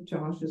homes that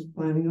Josh is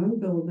planning on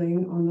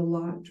building on the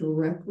lot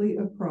directly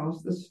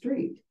across the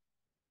street.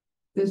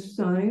 This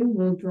sign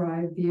will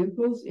drive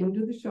vehicles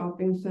into the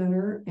shopping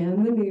center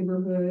and the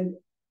neighborhood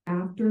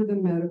after the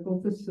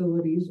medical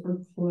facilities are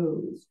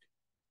closed.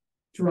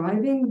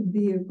 Driving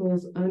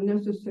vehicles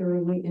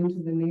unnecessarily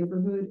into the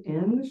neighborhood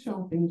and the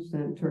shopping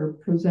center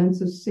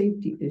presents a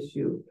safety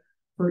issue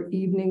for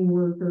evening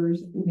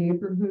workers,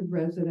 neighborhood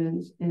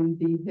residents, and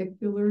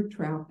vehicular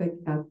traffic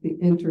at the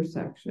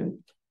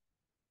intersection.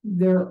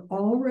 There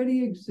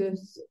already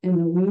exists an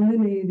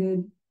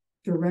illuminated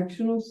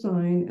directional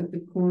sign at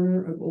the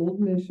corner of Old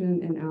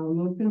Mission and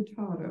Alamo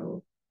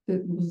Pintado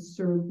that will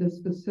serve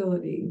this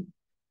facility.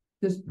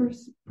 This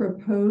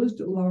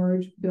proposed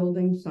large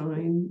building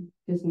sign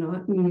is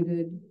not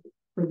needed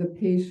for the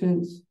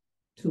patients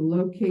to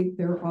locate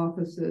their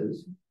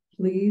offices.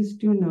 Please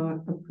do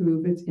not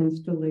approve its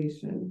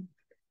installation.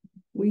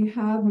 We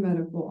have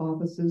medical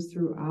offices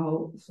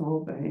throughout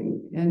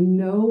Solvang, and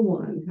no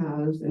one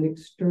has an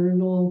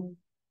external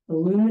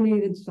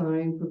illuminated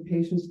sign for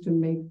patients to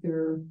make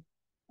their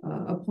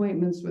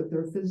appointments with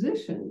their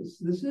physicians.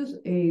 This is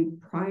a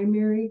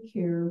primary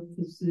care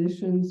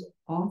physician's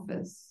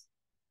office,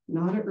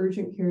 not an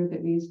urgent care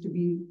that needs to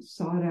be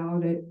sought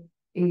out at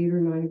 8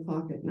 or 9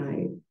 o'clock at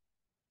night.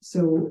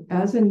 So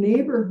as a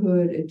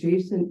neighborhood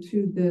adjacent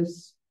to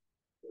this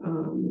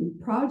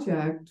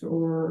project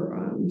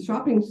or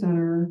shopping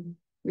center,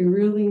 we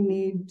really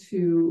need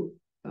to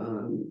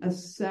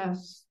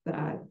assess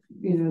that,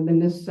 the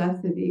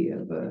necessity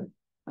of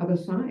a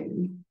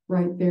sign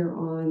right there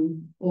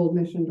on Old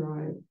Mission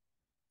Drive.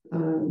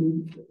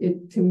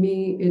 To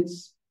me,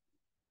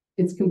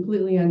 it's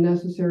completely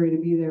unnecessary to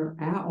be there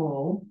at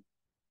all.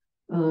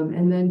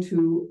 And then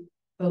to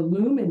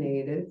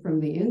illuminate it from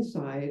the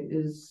inside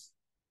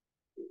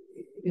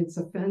it's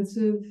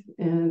offensive,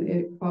 and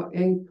it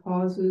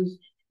causes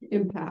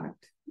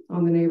impact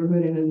on the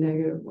neighborhood in a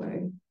negative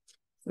way.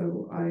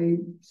 So I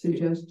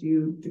suggest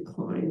you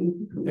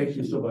decline. Thank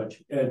you so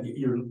much. And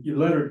your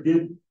letter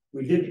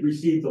we did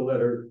receive the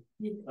letter.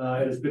 It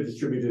has been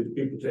distributed to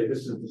people today.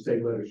 This is the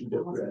same letter she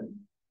just read.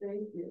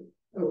 Thank you.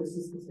 Oh, this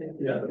is the same.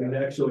 Yeah, I mean,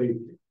 actually,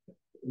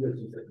 this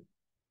is it.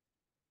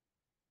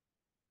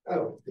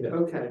 Oh, yeah.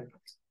 Okay.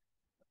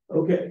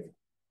 Okay.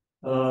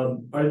 Are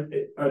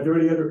there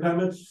any other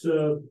comments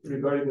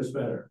regarding this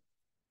matter?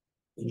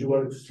 Did you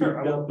want to speak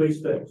now,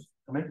 please? Thanks.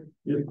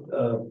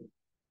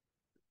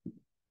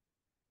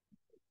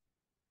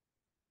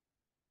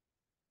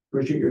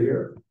 Appreciate you're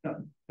here.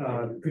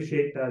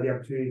 Appreciate the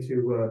opportunity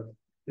to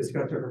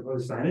discuss our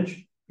proposed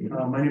signage.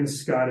 My name is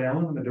Scott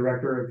Allen. I'm the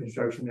director of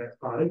construction at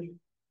Cottage.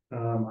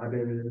 I've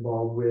been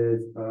involved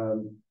with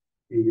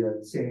the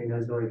St.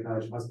 Inez Valley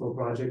Cottage Hospital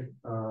project,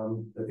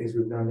 the things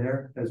we've done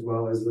there, as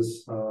well as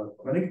this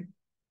clinic.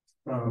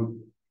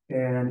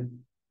 And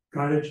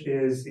Cottage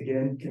is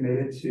again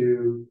committed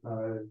to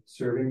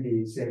serving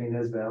the St.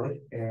 Inez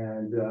Valley,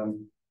 and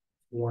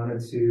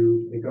wanted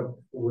to pick up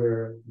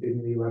where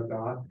Dignity left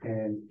off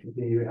and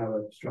continue to have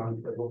a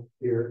strong foothold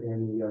here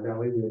in the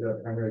valley with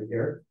primary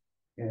care.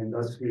 And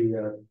thus we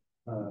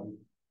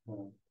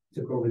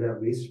took over that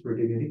lease for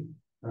Dignity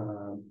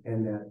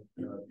and that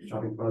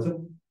shopping plaza.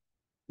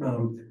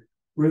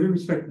 With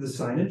respect to the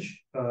signage,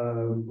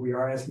 we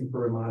are asking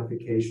for a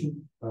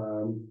modification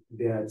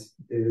that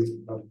is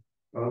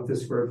above the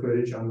square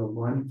footage on the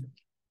one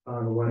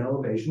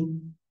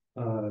elevation.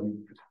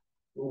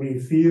 We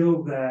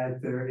feel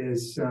that there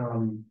is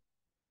some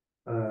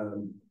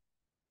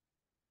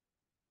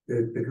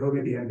the code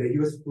may be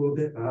ambiguous a little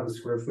bit. The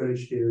square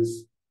footage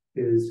is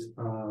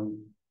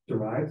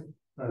derived.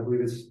 I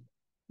believe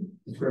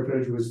the square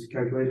footage was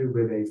calculated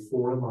with a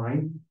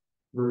 4-line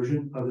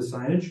version of the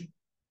signage,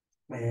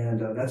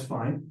 and that's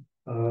fine.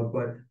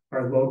 But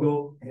our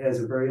logo has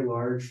a very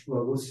large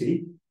logo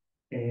C,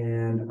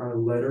 and our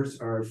letters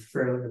are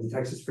the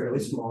text is fairly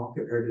small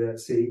compared to that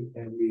C,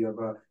 and we have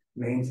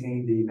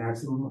maintained the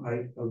maximum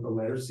height of the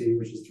letter C,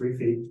 which is 3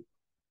 feet.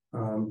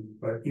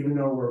 But even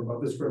though we're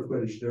above the square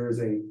footage, there is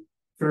a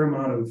fair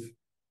amount of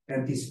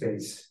empty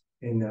space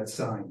in that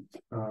sign.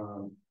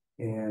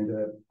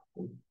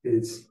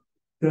 It's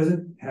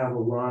doesn't have a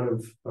lot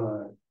of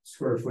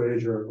square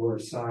footage or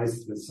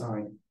size to the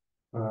sign.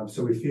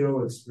 So we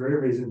feel it's very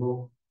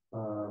reasonable,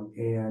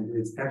 and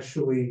it's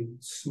actually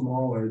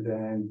smaller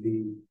than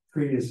the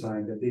previous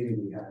sign that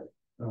Dignity had.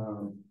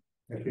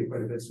 Actually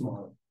quite a bit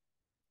smaller.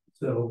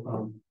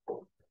 So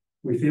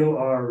we feel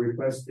our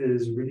request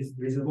is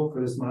reasonable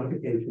for this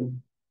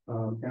modification.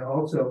 And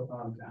also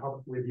to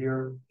help with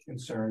your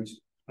concerns,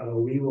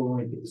 we will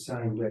only get the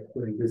sign lit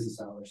during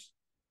business hours.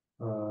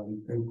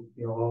 And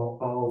you know,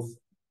 all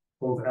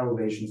both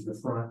elevations, the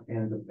front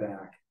and the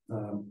back.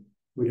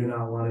 We do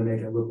not want to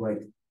make it look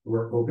like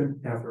we're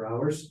open after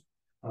hours.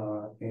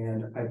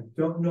 And I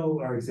don't know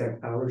our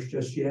exact hours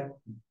just yet,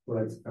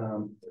 but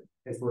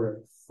if we're at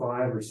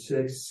 5 or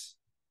 6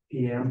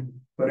 p.m.,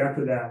 but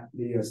after that,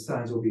 the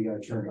signs will be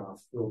turned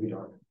off. It will be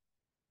dark.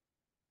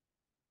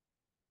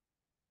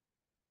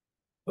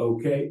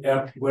 Okay,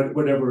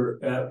 whatever,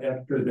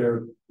 after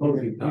their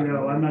closing time. You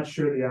know, I'm not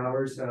sure the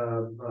hours.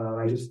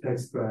 I just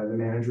text the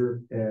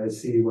manager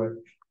see what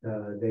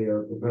they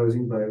are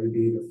proposing, but it would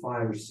be either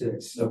 5 or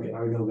 6. Okay.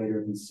 I would know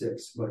later than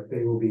 6, but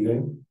they will be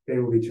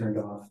turned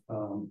off.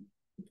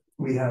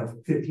 We have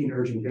 15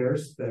 urgent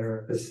cares that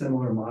are a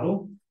similar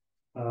model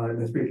in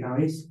the 3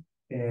 counties,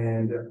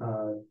 and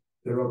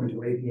they're open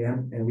till 8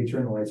 p.m. and we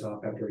turn the lights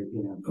off after 8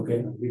 p.m.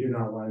 Okay. We do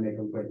not want to make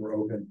them like we're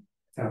open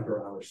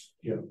after hours.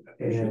 Yeah.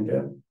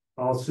 And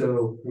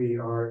also we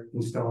are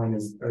installing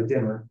a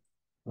dimmer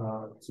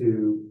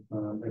to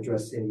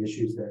address any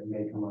issues that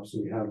may come up. So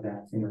we have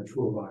that in our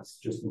toolbox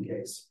just in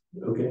case.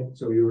 Okay.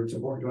 So it's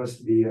important to us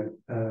to be a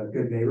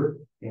good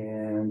neighbor,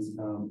 and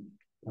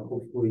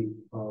hopefully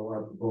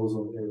our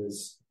proposal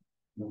is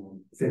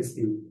fits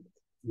the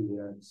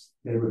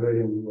neighborhood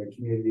and the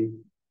community,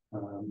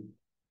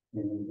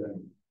 and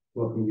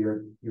welcome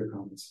your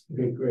comments.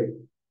 Okay, great.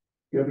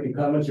 Do you have any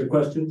comments or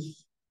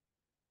questions?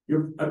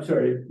 I'm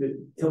sorry,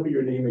 tell me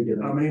your name again.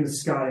 My name is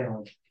Scott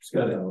Allen.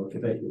 Scott Allen, okay,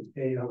 thank you.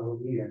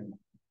 A-L-O-E-N.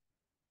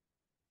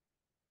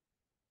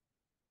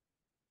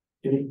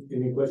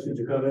 Any questions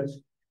or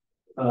comments?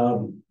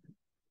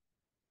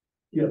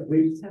 Yeah,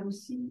 please. Ça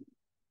aussi,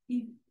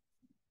 if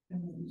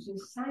the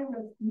sign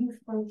of new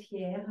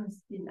frontier has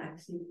been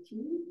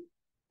accepted,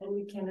 and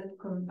we cannot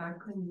come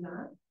back on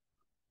that.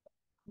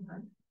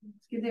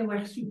 Because they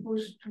were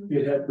supposed to.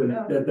 It has been,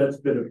 that's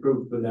been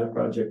approved when that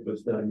project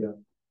was done, yeah.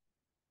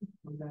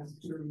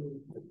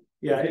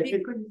 Yeah,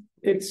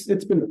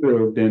 it's been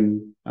approved,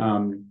 and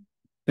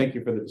thank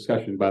you for the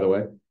discussion, by the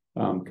way,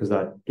 because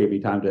that gave me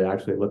time to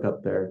actually look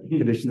up their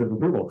conditions of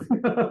approval.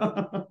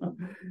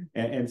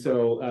 and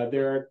so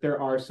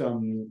there are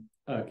some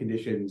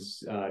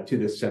conditions to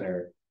this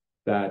center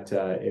that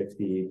if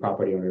the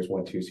property owners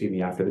want to see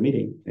me after the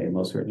meeting, they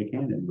most certainly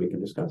can, and we can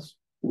discuss.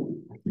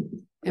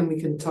 And we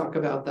can talk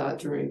about that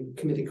during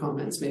committee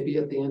comments, maybe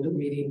at the end of the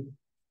meeting.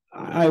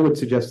 I would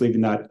suggest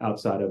leaving that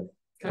outside of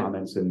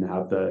comments and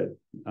have the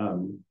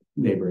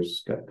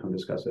neighbors come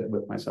discuss it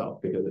with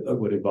myself, because it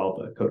would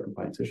involve a code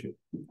compliance issue.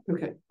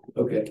 Okay.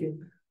 Okay.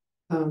 You.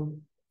 So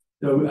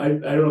I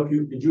don't know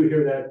if did you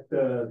hear that?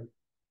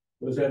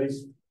 Was that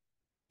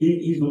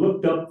he's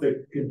looked up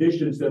the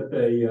conditions that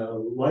the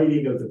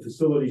lighting of the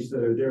facilities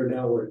that are there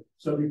now are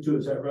subject to,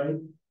 is that right?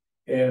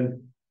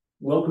 And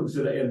welcomes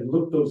it and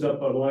look those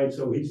up online,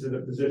 so he's in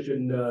a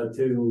position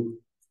to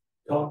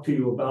talk to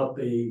you about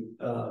the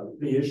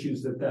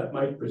issues that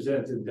might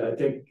present, and I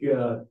think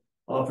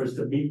offers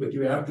to meet with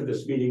you after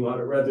this meeting on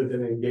it rather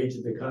than engage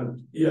in the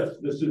yes,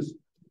 this is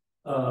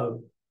the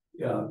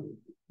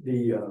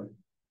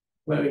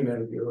planning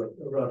manager,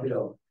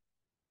 Raphael.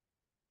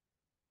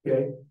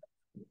 Okay.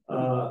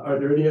 Are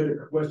there any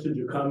other questions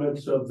or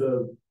comments of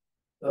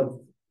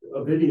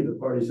any of the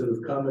parties that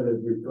have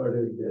commented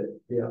regarding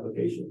the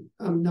application?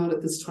 Not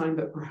at this time,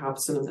 but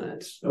perhaps in a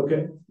minute.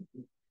 Okay.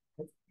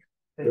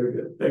 Very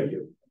good. Thank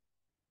you.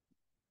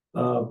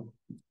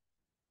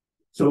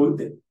 So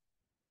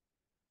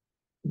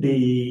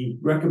the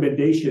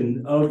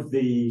recommendation of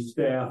the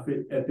staff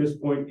at this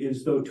point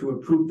is though to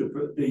approve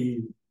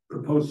the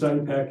proposed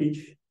sign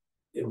package.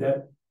 And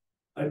that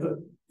I thought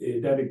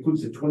that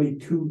includes a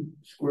 22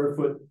 square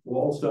foot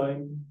wall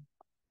sign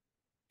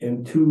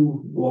and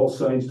 2 wall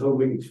signs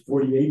totaling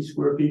 48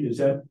 square feet. Is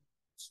that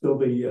still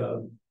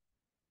the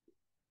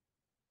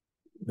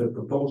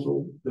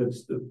proposal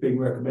that's being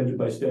recommended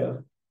by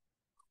staff?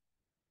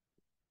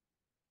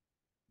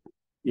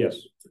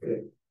 Yes.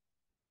 Okay.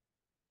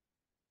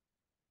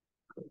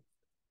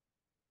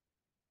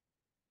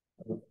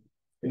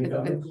 Any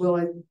comments?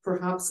 Well,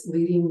 perhaps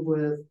leading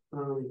with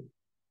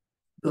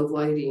the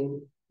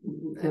lighting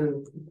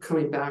and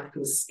coming back to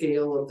the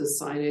scale of the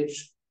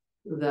signage,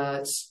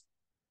 that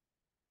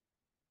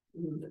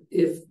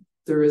if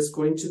there is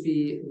going to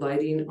be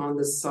lighting on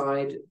the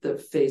side that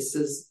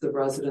faces the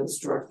residents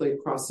directly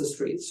across the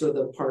street, so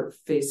the part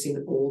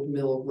facing Old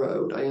Mill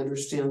Road, I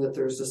understand that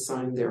there's a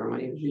sign there. Am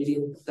I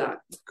reading that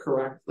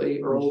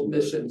correctly? Or Old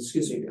Mission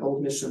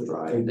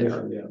Drive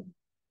there. Yeah.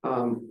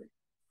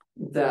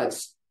 That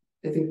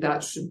I think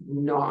that should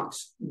not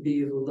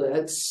be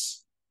lit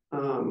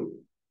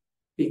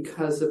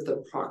because of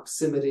the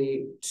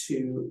proximity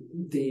to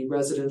the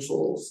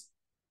residential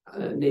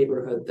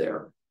neighborhood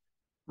there.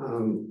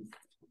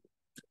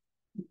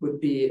 Would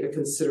be a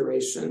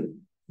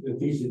consideration. With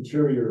these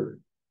interior.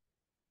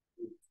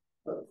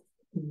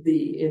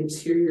 The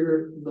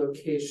interior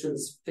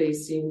locations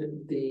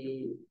facing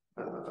the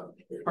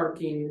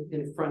parking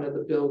in front of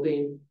the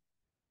building,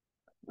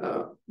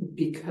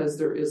 because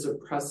there is a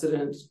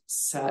precedent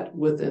set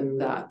within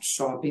that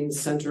shopping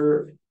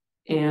center,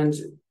 and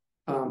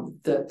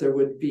that there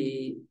would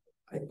be,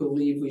 I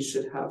believe we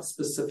should have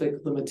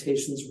specific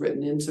limitations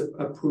written into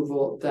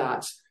approval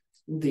that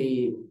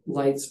the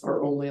lights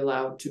are only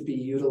allowed to be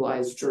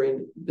utilized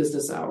during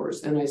business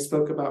hours. And I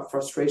spoke about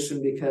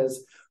frustration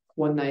because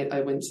one night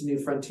I went to New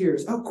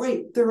Frontiers. Oh,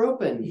 great, they're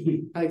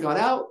open. I got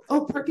out.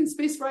 Oh, parking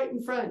space right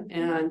in front.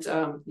 And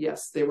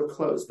yes, they were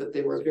closed, but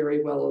they were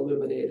very well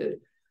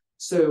illuminated.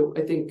 So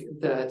I think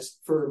that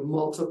for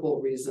multiple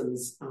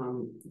reasons,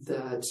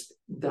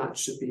 that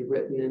should be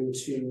written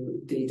into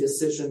the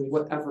decision,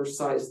 whatever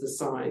size the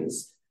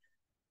signs.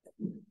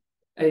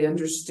 I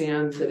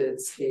understand that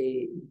it's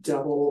a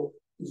double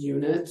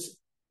unit,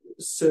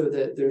 so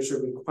that there's a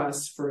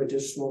request for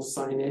additional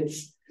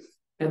signage.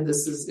 And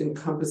this is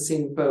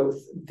encompassing both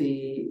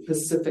the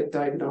Pacific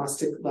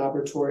Diagnostic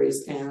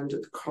Laboratories and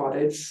the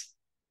cottage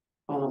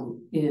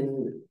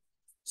in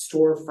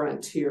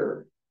storefront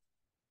here.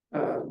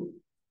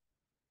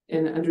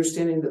 And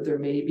understanding that there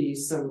may be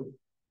some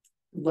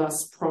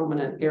less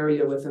prominent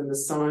area within the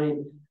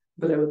sign,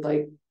 but I would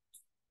like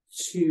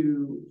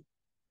to,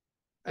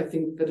 I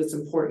think that it's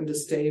important to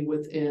stay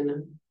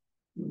within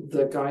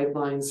the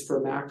guidelines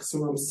for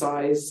maximum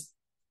size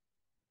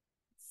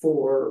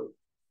for,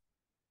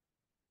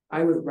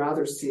 I would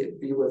rather see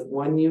it be with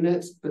one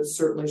unit, but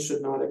certainly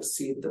should not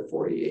exceed the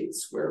 48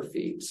 square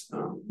feet,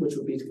 which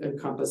would be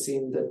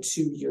encompassing the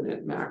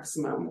 2-unit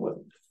maximum with,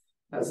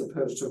 as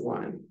opposed to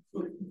one.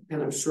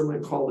 And I'm sure my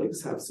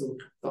colleagues have some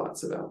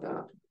thoughts about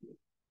that.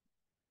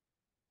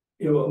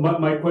 You know,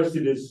 my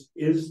question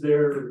is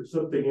there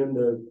something in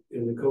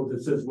the code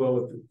that says,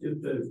 well,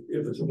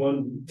 if it's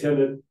one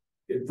tenant,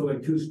 it's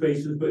like 2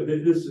 spaces, but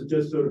this is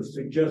just sort of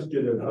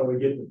suggestion of how we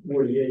get to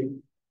 48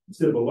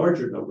 instead of a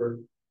larger number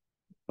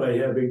by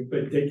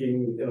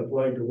taking and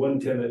applying to one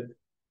tenant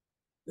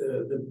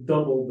the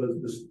double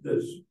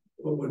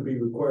what would be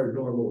required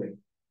normally.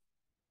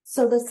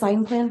 So the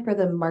sign plan for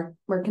the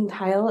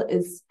mercantile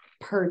is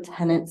per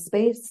tenant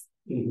space.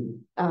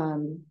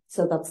 Mm-hmm.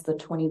 So that's the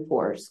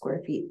 24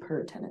 square feet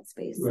per tenant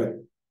space. Right.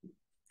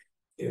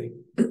 Okay.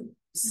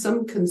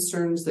 Some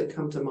concerns that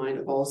come to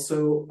mind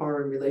also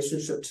are in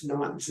relationship to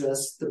not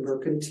just the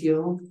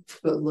mercantile,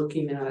 but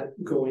looking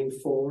at going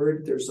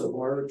forward. There's a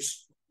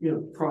large,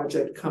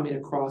 project coming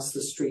across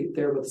the street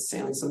there with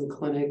Sansom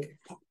Clinic.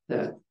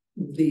 That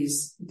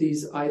these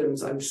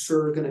items, I'm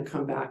sure, are going to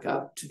come back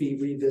up to be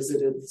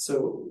revisited.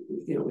 So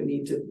we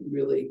need to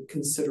really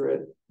consider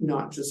it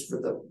not just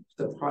for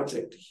the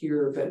project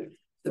here, but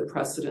the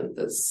precedent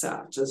that's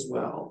set as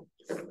well.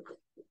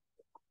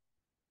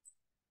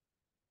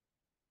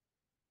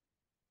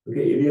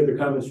 Okay, any other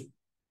comments?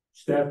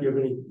 Staff, do you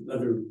have any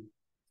other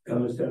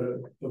comments?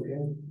 Okay.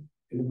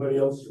 Anybody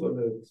else on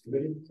the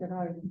committee? Can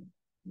I?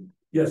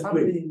 Yes,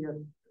 please.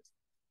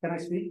 Can I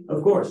speak?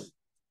 Of course.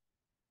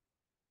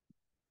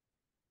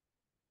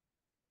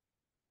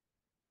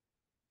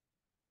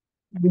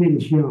 My name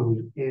is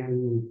Young,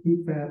 and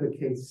he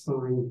fabricates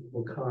signs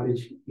for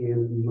cottage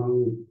in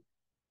Mount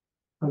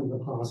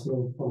under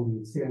hospital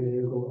from San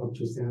Diego up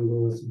to San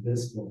Luis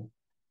Obispo.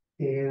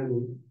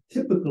 And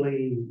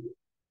typically,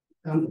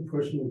 I'm the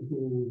person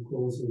who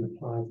goes and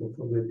applies for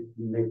permit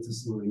and makes the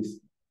signs.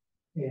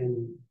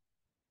 And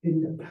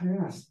in the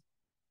past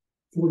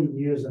 40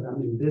 years that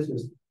I'm in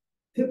business,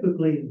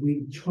 typically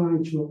we try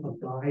to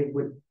abide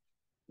with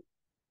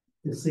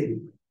the city,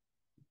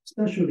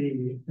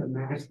 especially the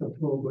master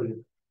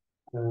program.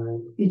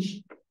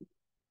 Each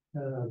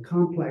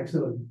complex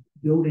or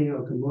building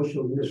or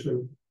commercial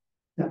district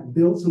that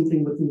built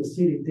something within the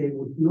city, they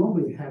would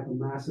normally have a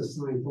master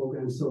sign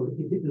program, so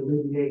it did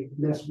alleviate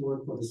less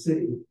work for the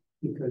city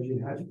because you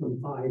had to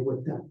comply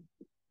with that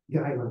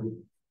guideline.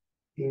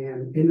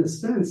 And in a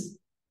sense,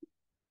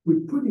 we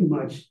pretty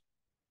much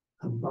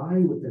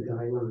abide with the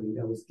guideline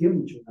that was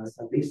given to us,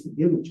 at least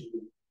given to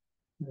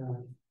me,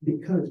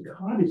 because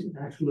cottage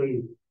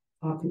actually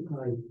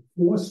occupied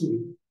 4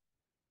 suites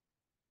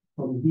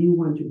from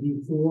B1 to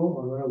B4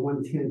 or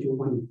 110 to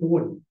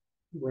 140,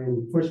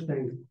 when First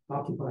Bank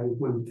occupied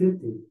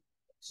 150.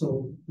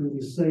 So when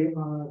you say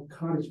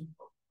cottage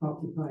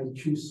occupied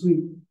 2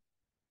 suites,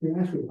 they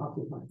actually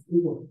occupied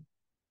 4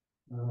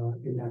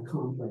 in that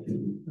complex.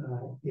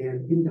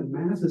 And in the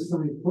master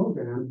sign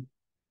program,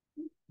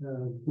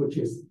 which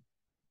is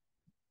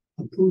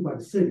approved by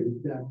the city,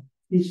 that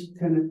each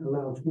tenant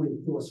allowed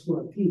 24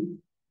 square feet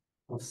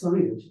of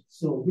signage.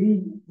 So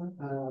we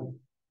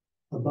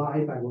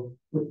abide by what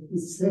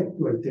is said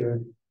right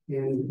there.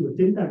 And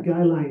within that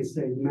guideline, it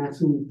says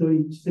maximum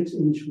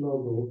 36-inch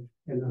logo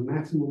and a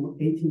maximum of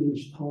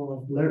 18-inch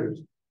tall letters.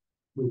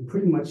 We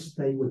pretty much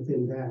stay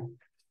within that.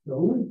 The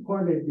only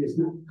part that is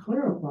not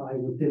clarified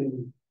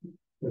within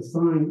the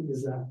sign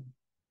is that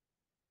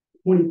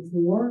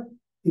 24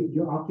 if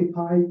you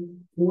occupy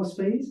 4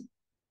 space,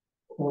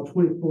 or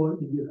 24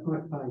 if you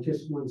occupy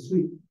just 1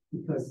 suite,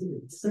 because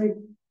it say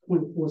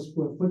 24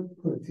 square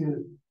foot per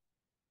tenant.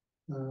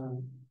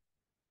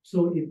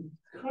 So if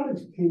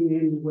cottage came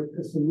in with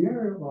a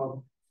scenario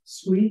of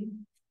suite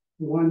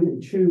 1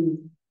 and 2,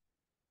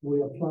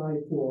 we apply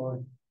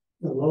for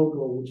the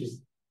logo, which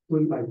is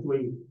 3 by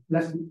 3,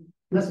 less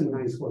than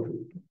 9 square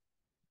feet.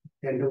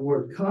 And the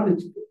word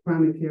cottage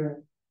primary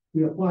care,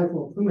 we apply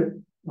for a permit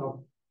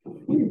of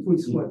 23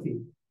 square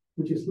feet,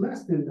 which is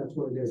less than that's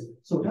what it is.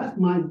 So that's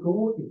my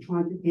goal, in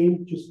trying to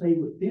aim to stay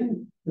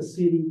within the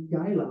city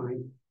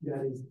guideline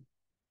that is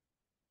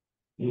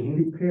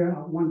prepared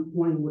at one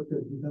point with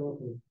the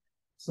developer.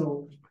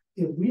 So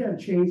if we are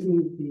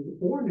changing the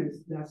ordinance,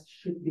 that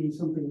should be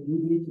something you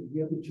need to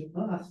give it to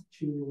us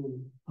to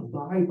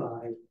abide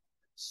by.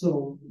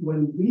 So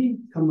when we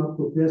come up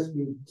with this,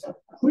 we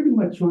pretty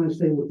much try and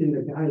stay within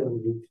the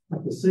guideline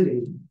of the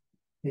city.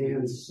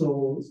 And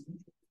so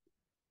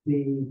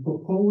the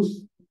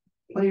proposed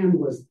plan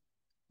was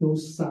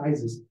those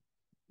sizes.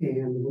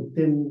 And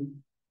within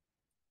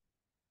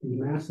the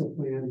master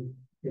plan,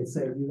 it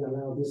said you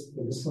allow this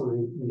for the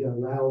sign, you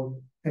allow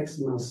X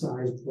amount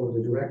size for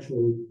the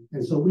directory.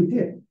 And so we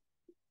did.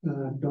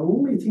 The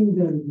only thing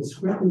that is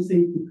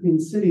discrepancy between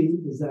city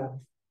is that,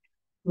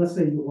 let's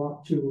say you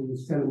walk to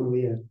Santa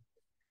Maria,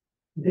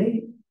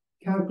 they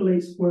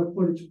calculate square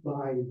footage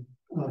by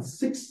a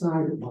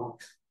 6-sided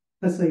box.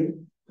 Let's say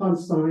front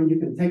sign, you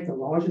can take the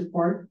largest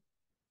part,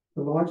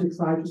 the largest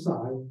side to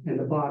side, and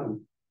the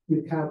bottom.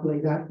 You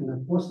calculate that in a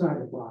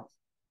 4-sided box.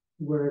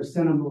 Where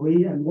Santa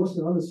Maria and most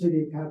of the other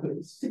cities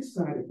calculate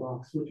 6-sided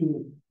box, which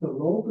means the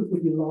logo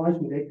could be large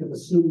and they could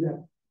assume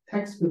that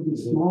text could be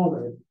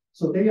smaller.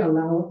 So they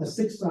allow a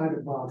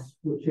 6-sided box,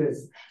 which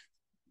is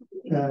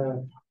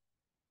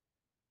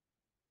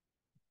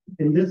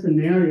in this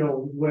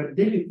scenario where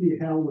Dignity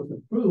Health was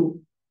approved,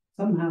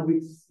 somehow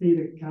we see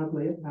to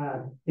calculate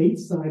an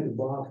 8-sided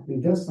box,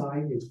 and this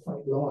side is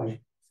quite large.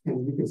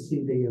 And you can see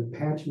the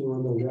patching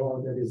on the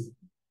wall that is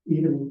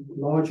even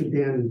larger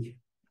than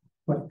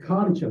what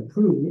cottage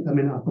approved,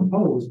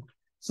 proposed.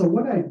 So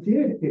what I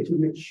did is to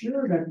make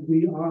sure that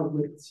we are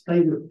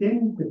stay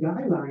within the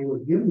guideline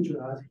was given to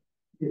us,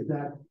 is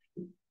that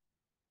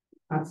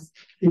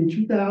in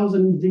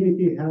 2000,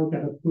 Dignity Health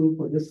got approved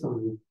for this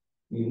sign.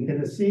 At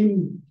the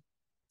same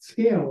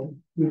scale,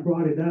 we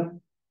brought it up,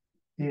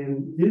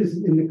 and this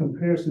is in the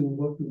comparison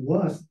what it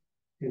was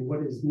and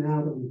what is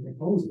now that we're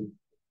proposing.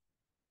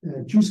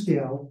 To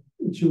scale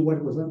to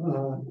what was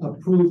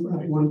approved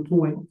at one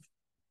point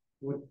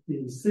with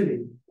the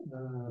city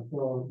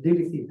for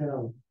Dignity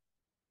Health.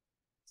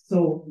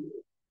 So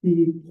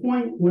the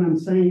point what I'm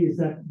saying is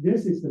that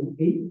this is an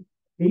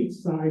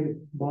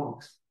 8-sided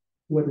box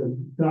with a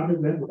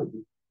dotted red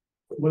line.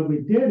 What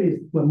we did is,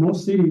 for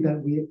most cities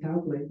that we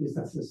calculate, is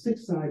that's a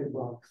 6-sided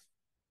box.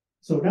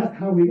 So that's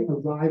how we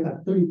arrive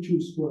at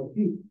 32 square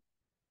feet.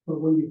 But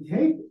when you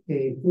take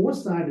a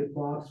 4-sided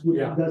box, which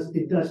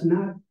it does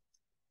not.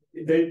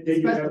 Then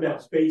you have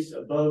that space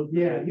above.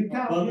 Yeah, you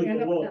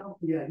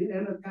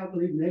end up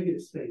calculating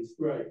negative space.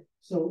 Right.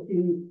 So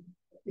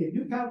if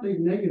you calculate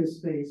negative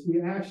space,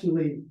 we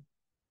actually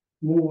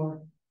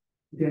more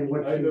than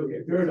what.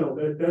 Fair enough.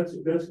 That's a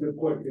good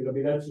point, because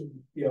that's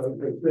a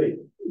good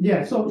thing.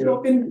 Yeah.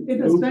 So in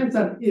the sense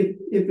that if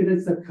it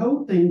is a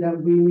code thing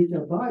that we need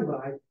to abide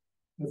by,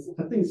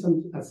 I think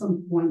at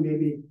some point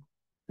maybe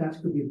that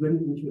could be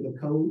written into the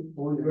code.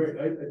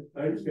 Right.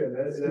 I understand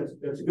that.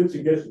 That's a good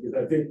suggestion,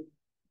 because I think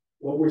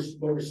what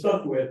we're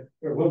stuck with,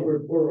 or what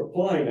we're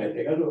applying, I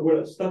think, I don't know what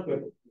it's stuck with,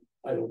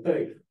 I don't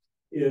think,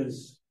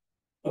 is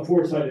a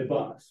 4-sided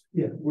box.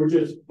 Yeah. We're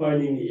just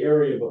finding the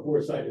area of a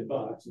 4-sided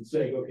box and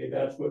saying, okay,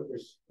 that's what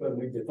when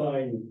we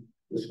define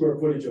the square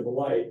footage of a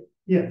light.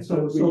 Yeah.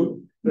 So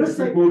let's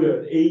say go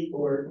to 8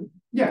 or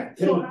 10.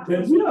 So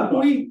 10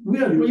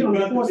 we agree on the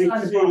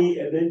 4-sided box.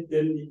 And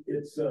then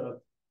it's so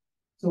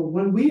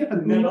when we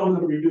agree that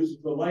also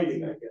reduces the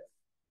lighting, I guess.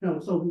 No,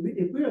 so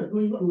if we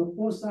agree on the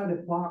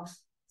 4-sided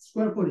box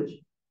square footage,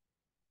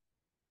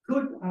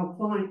 could our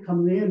client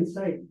come in and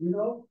say, we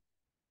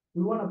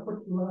want to put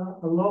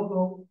a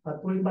logo, a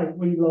 3 by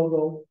 3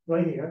 logo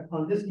right here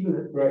on this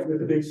unit. Right, with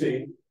the big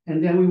C.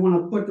 And then we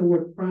want to put the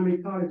word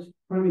primary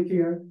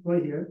care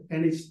right here,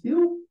 and it's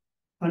still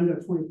under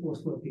 24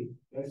 square feet.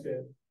 That's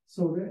it.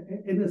 So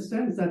in the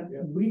sense that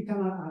we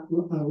kind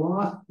of are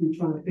lost in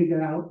trying to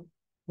figure out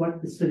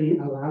what the city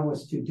allow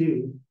us to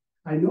do.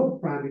 I know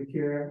primary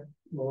care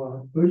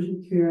or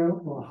urgent care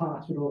or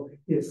hospital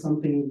is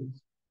something,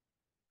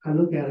 I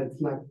look at it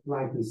like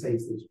life and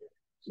safety.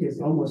 It's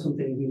almost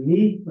something we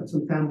need, but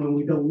sometimes when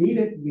we don't need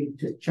it, we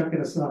just chuck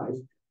it aside.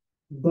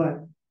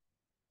 But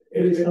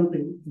it is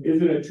something.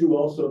 Isn't it true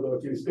also, though,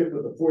 if you stick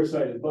with a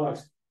 4-sided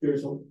box,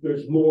 there's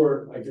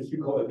more, I guess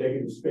you call it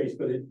negative space,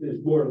 but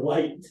there's more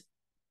light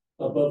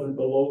above and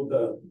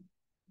below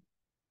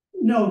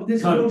No,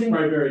 this Cottage building,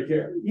 primary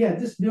care. yeah,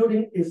 this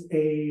building is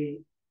a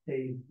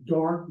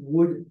dark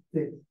wood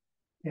thing.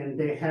 And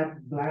they have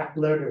black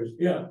letters.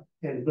 Yeah,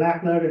 And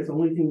black letter is the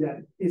only thing that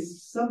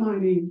is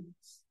semi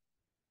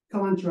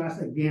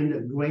contrast again the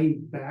gray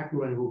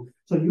background.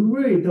 So you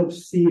really don't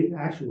see it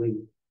actually.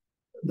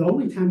 The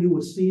only time you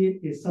will see it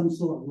is some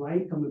sort of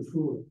light coming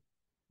through it.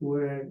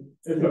 Where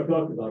that's what I'm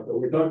talking about, though.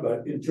 We're talking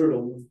about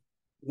internal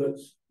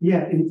lights.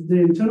 yeah, in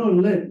the internal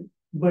lit,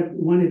 but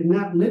when it's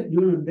not lit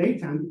during the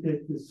daytime,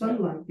 the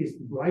sunlight is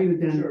brighter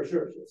than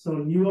Sure.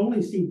 so you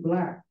only see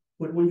black.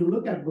 But when you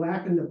look at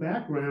black in the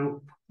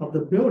background of the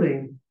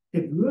building,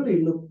 it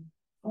really looks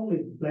only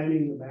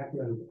blending the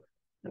background.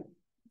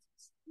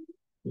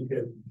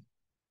 Okay.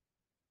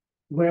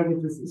 Where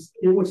with this,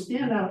 it would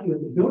stand out if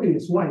the building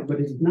is white, but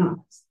it's not.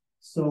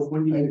 So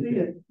when you see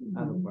it, I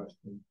have a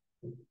question.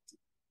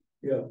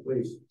 Yeah,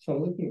 please. So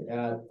I'm looking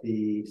at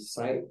the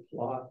site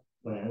plot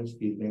plan,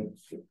 excuse me,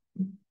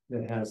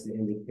 that has the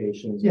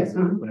indications. Yes,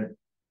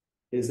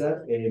 Is that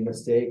a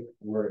mistake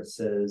where it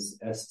says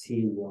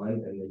ST1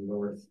 in the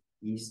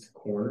northeast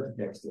corner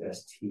next to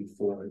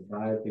ST4 and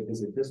 5?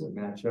 Because it doesn't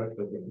match up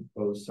with the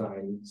proposed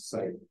sign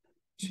site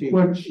 2.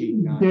 well, sheet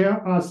 9. there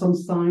are some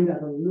signs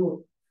that are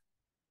little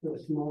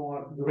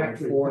small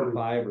directory. 4 and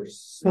 5 or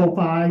 6. 4,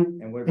 5,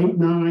 And what 8, about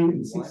 9, and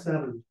 1? 6,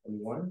 7. And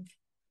 1?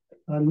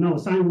 No,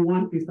 sign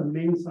 1 is the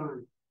main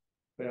sign.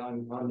 But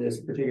on this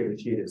particular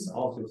sheet, it's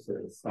also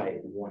says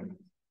site 1.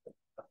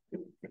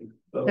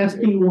 Okay.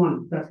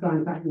 ST1, that's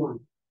sign type 1.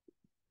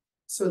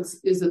 So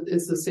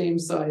it's the same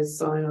size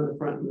sign on the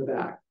front and the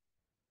back.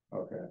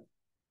 Okay.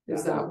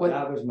 Is that what?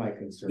 That was my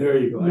concern. There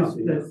you go. I No,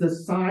 see. the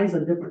size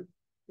are different.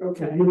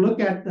 Okay. If you look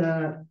at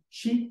the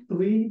sheet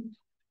 3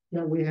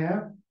 that we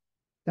have,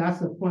 that's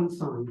the front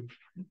sign.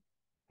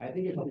 I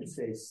think it should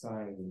say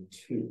sign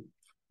 2.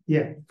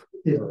 Yeah,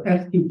 it's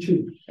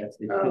ST2.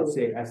 It Oh. should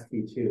say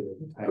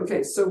ST2.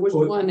 Okay, so which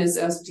Oh. one is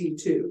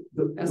SD2?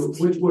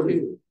 Which one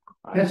is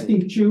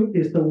ST2. ST2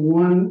 is the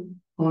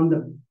one on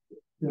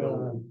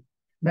the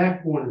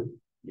back corner.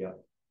 Yeah.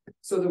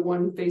 So the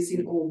one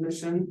facing Old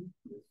Mission.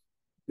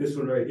 This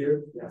one right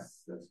here?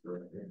 Yes, that's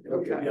correct.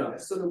 Okay. Yeah.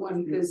 So the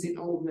one facing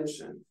Old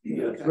Mission.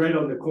 Yeah, it's Okay. right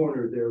on the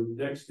corner there,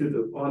 next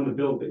to on the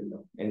building.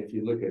 And if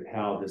you look at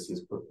how this is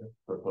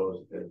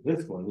proposed,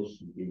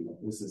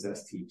 this is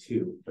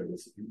ST2, but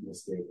it's a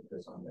mistake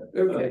that's on there.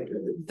 Okay,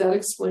 that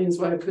explains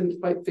why I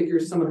couldn't quite figure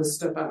some of this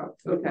stuff out.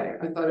 Okay,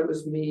 I thought it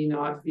was me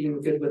not being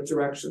good with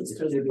directions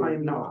because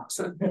I'm not.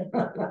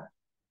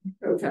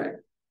 Okay,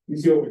 You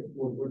see what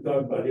we're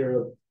talking about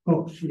here?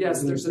 Oh,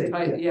 yes, there's a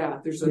type. Yeah,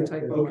 there's a Yeah,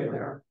 typo okay. in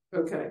there.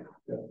 Okay.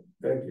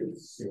 Thank you.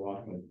 You're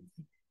welcome.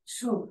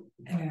 So,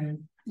 the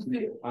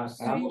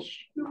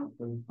issue,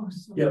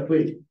 Yeah,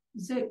 please.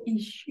 the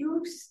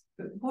issues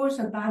was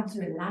about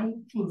the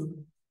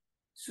lighting.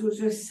 So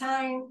the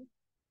sign,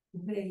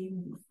 they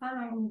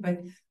fine, but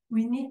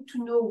we need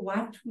to know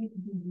what would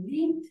be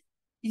lit.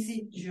 Is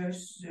it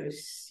just the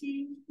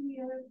sea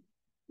here?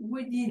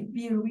 Would it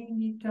be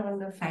really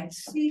turned off at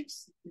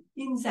 6?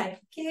 In that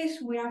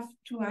case, we have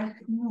to ask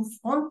New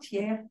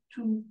Frontier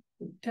to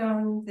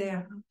turn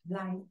their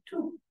light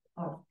too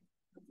off.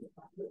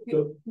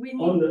 So We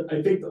on need,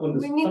 I think on the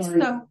we need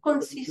sign, some the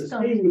consistency.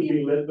 screen would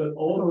be lit, but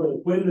also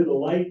when the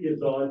light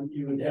is on,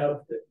 you would have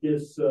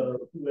this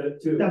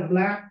lit too. The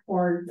black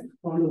part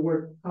on the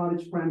word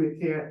cottage primary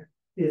care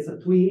is a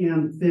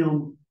 3M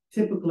film.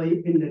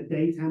 Typically in the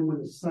daytime when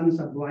the suns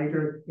are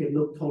brighter, it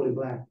looks totally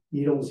black.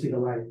 You don't see the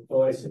light.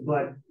 Oh, I see.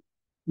 But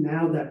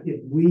now that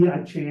if we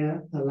are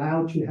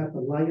allowed to have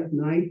the light at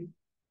night,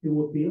 it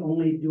would be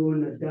only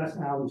during the dusk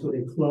hour until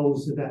they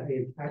close so that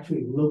it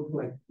actually look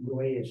like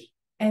grayish.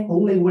 And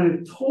Only when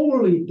it's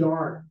totally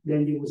dark,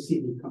 then you will see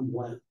it become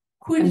white.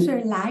 could the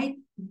light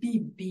be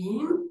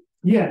beam?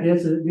 Yeah,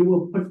 we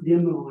will put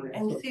dimmer on it.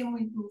 And So, same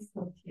with New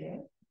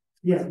Frontier.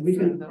 yeah, we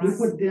That's-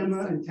 put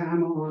dimmer and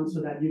timer on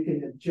so that you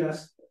can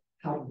adjust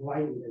how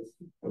bright it is.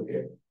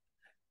 Okay.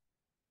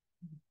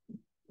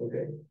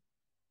 Okay.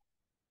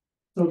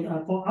 So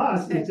for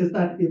us, it's just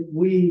that if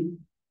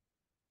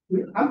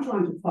I'm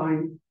trying to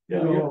find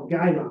your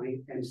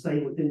guideline and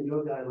stay within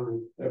your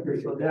guideline. I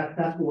appreciate So that.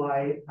 that's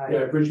why Yeah,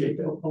 I appreciate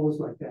that. propose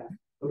like that.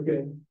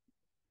 Okay.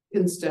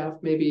 Can staff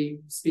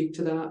maybe speak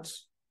to that?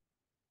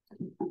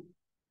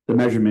 The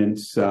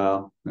measurements,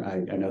 I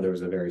know there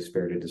was a very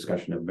spirited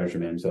discussion of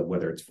measurements of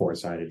whether it's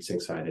 4-sided,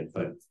 6-sided,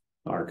 but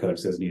our code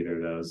says neither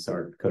of those.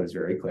 Our code is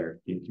very clear.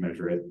 You can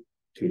measure it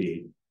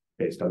 2D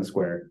based on the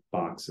square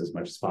box as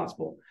much as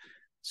possible.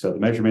 So the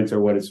measurements are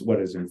what is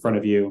in front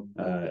of you.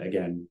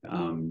 Again,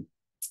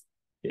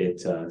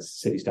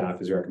 city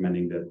staff is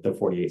recommending the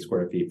 48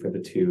 square feet for the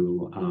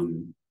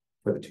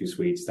two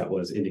suites that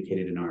was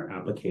indicated in our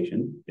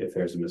application. If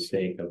there's a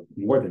mistake of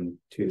more than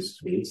 2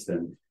 suites,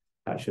 then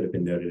that should have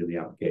been noted in the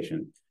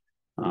application.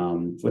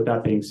 With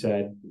that being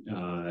said,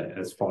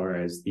 as far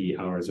as the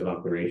hours of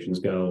operations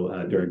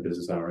go, during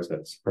business hours,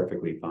 that's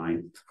perfectly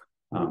fine.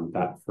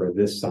 That for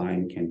this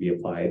sign can be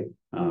applied,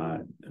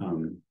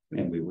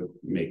 and we would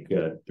make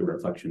the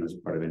reflection as a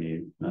part of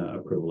any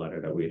approval letter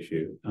that we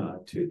issue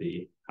to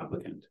the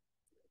applicant.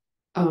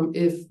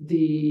 If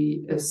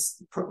the,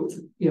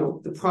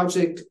 the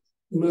project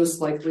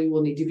most likely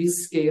will need to be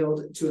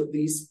scaled to at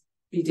least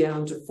be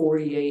down to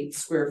 48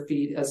 square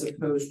feet as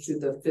opposed to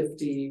the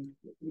 50,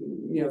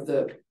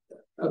 the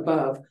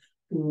above,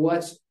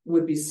 what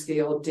would be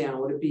scaled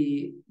down? Would it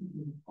be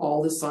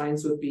all the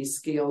signs would be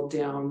scaled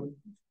down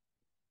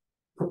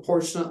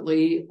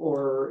proportionately,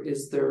 or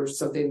is there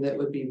something that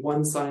would be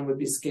one sign would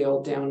be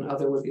scaled down,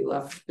 other would be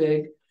left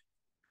big?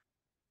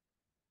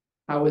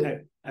 How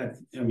would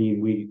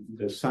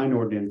the sign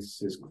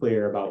ordinance is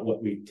clear about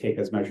what we take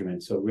as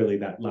measurements. So really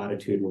that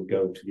latitude will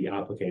go to the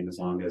applicant as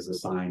long as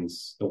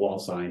the wall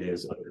sign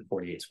is under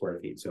 48 square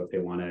feet. So if they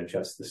want to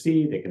adjust the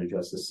C, they can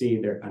adjust the C.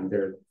 There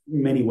are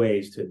many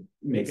ways to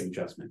make an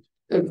adjustment.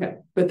 Okay,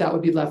 but that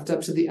would be left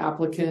up to the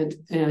applicant.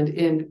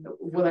 And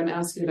what I'm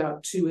asking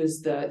about too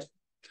is that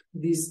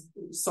these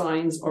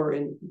signs are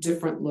in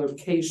different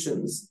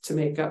locations to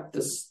make up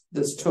this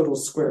total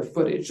square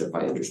footage, if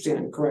I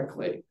understand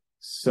correctly.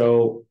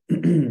 So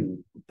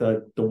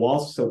the wall,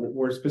 so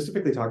we're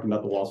specifically talking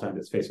about the wall sign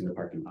that's facing the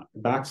parking lot.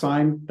 The back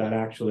sign, that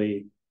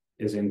actually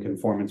is in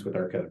conformance with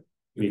our code.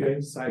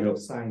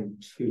 Sign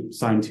two.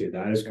 Sign two,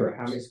 that is correct.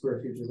 How many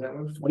square feet is that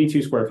one?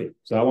 22 square feet.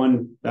 So that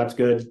one, that's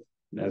good.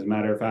 As a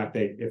matter of fact,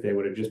 if they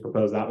would have just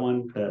proposed that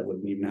one, that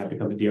wouldn't even have to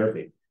come to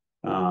DRP.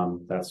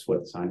 That's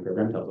what the sign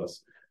program tells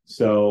us.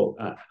 So,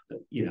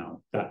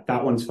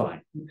 that one's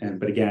fine.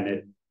 But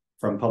again,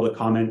 from public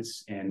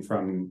comments and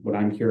from what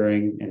I'm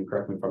hearing, and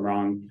correct me if I'm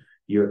wrong,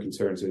 your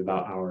concerns are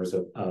about hours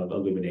of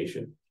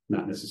illumination,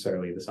 not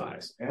necessarily the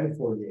size. And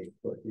 48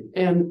 square feet.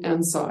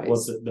 And size.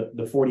 Well,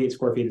 the 48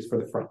 square feet is for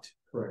the front.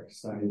 Correct.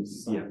 Sign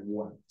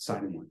one.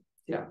 Sign one.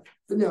 Yeah.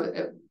 But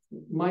no,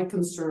 my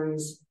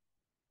concerns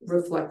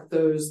reflect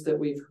those that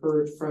we've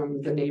heard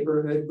from the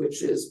neighborhood,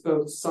 which is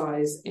both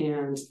size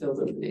and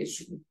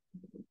illumination.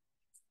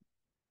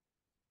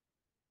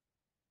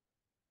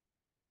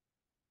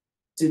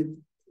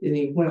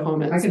 Any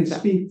comments? I can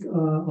speak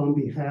on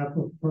behalf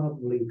of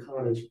probably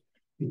Cottage,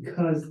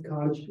 because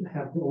Cottage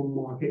have their own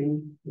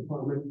marketing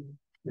department,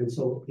 and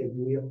so if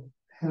we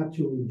have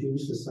to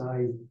reduce the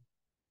size,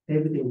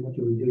 everything has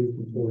to reduce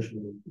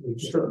proportionally.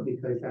 Sure.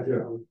 Because that's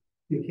how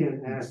you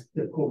can't ask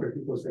the corporate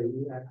people say,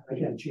 I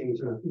can't change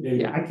that.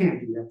 Yeah. I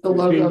can't do that. The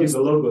logo's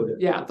the logo there.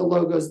 Yeah, the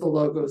logo's the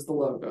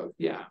logo.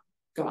 Yeah,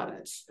 got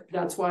it.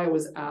 That's why I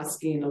was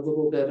asking a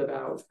little bit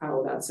about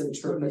how that's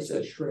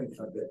interpreted. Shrink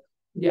a bit.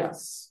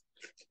 Yes.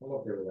 I'm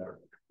okay with that.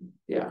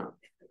 Yeah.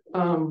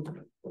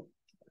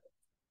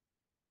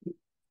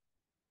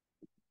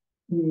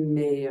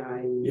 May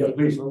I make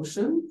a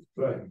motion?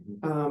 Right.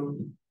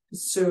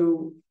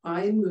 So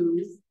I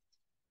move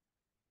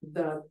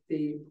that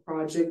the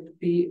project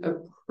be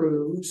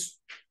approved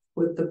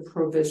with the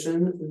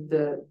provision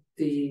that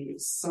the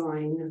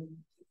sign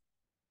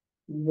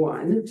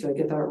one, did I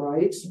get that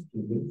right?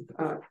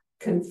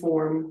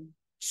 Conform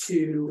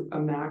to a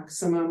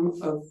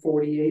maximum of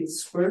 48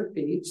 square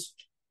feet.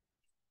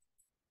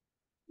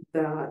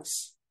 That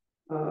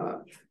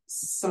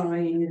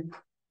sign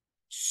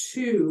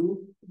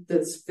two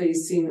that's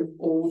facing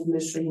Old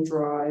Mission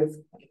Drive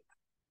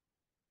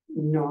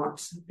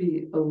not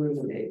be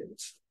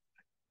illuminated.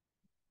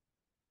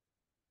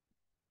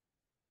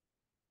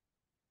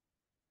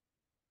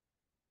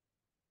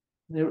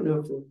 I don't know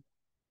if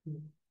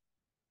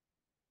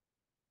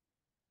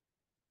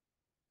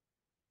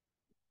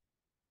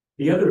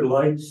the other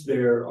lights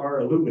there are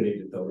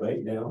illuminated though,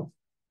 right now?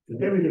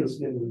 Everything's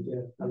been,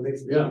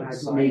 it's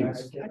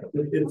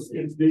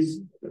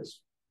this.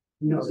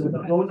 no, so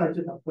those are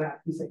just a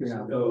flat piece of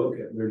Yeah. Oh,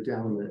 okay. They're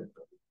down there.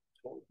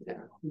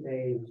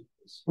 they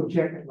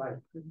project it like.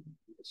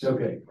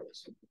 Okay.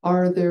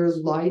 Are there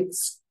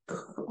lights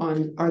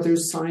on, are there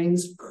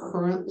signs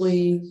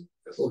currently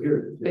Oh,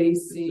 here.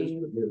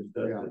 facing?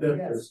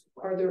 Yes.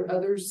 Are there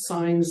other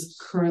signs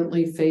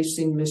currently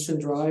facing Mission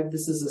Drive?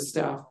 This is a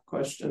staff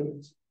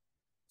question.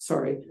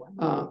 Sorry.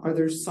 Are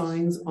there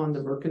signs on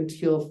the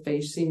Mercantile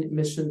facing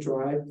Mission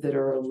Drive that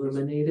are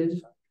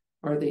illuminated?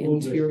 Are the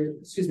interior,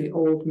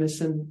 Old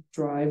Mission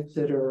Drive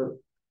that are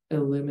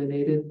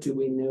illuminated? Do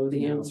we know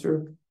the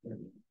answer?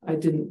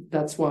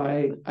 That's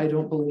why I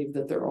don't believe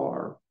that there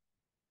are.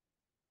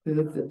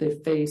 That they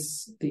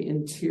face the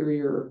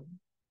interior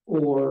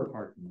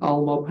or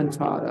Alamo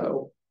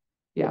Pintado.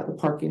 Yeah, the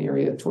parking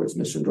area towards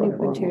Mission Drive.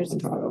 Or Alamo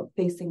Pintado.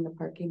 Facing the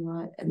parking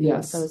lot, and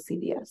yes. so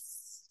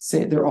CVS.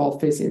 Say they're all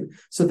facing.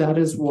 So that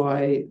is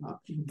why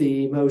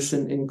the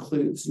motion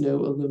includes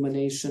no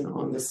illumination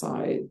on the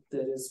side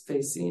that is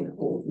facing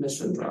Old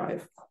Mission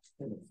Drive.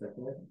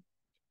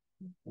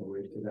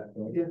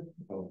 Yeah.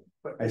 Oh.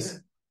 But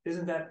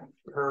isn't that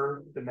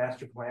per the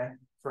master plan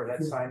for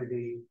that sign to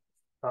be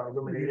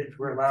illuminated?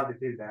 We're allowed to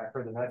do that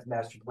for the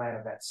master plan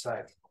of that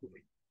site.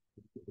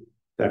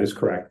 That is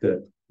correct.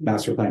 The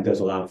master plan does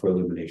allow for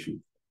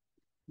illumination.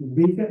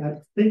 I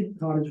think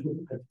Cottage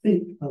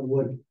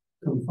would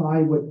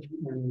comply with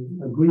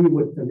and agree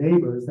with the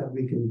neighbors that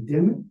we can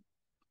dim it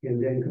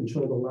and then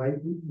control the light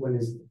when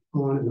it's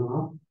on and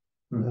off.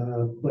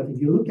 But if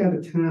you look at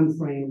a time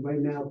frame right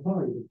now,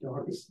 probably the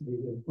darkest we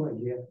have quite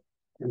yet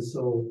And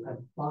so I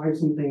buy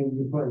something,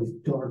 you probably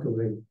dark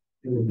away,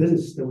 and the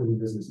business is still in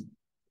business.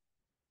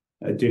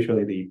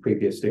 Additionally, the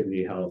previous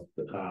Dignity Health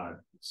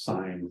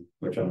sign,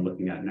 which I'm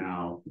looking at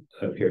now,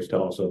 appears to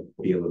also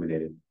be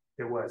eliminated.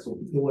 It was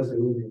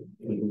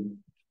illuminated.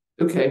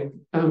 Okay,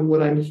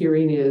 what I'm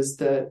hearing is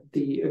that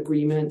the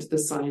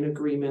sign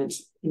agreement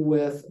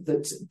with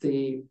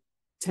the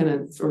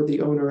tenant or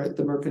the owner at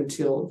the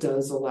mercantile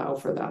does allow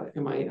for that.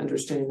 Am I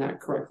understanding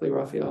that correctly,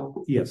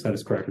 Raphael? Yes, that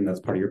is correct, and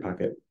that's part of your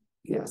packet.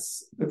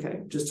 Yes,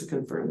 okay, just to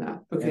confirm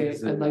that. Okay,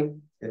 I'd like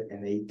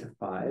an 8 to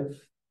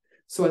 5.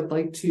 So I'd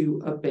like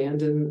to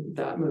abandon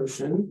that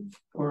motion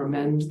or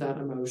amend that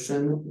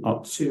motion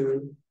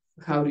to,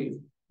 how do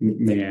you?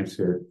 May I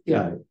answer?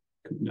 Yeah.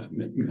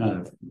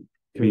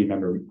 Committee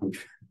member, I'm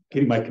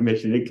getting my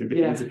commission in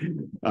committee.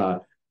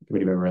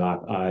 Committee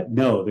member,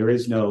 no, there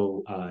is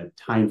no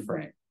time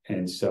frame.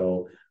 And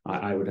so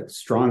I would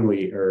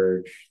strongly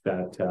urge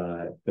that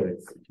the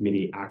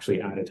committee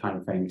actually add a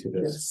time frame to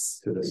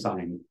this, to the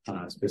sign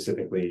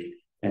specifically.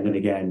 And then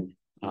again,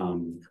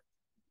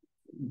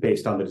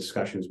 based on the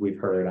discussions we've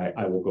heard,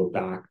 I will go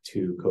back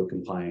to code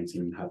compliance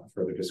and have a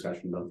further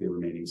discussion about the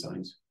remaining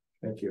signs.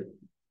 Thank you.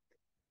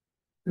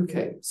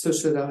 Okay, so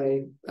should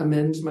I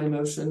amend my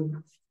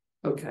motion?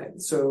 Okay,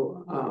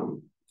 so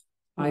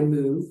I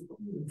move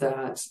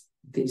that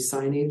the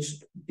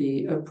signage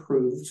be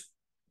approved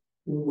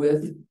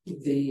with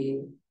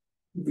the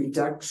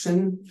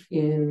reduction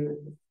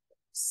in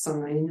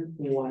sign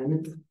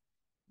 1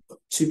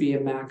 to be a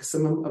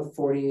maximum of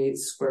 48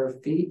 square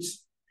feet,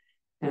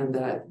 and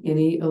that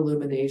any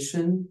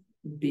illumination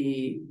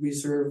be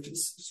reserved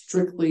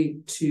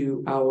strictly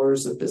to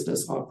hours of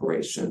business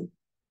operation.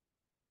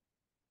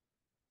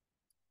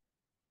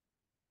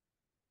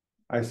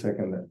 I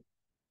second that.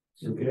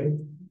 Okay.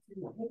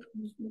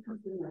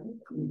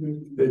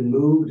 Been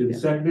moved and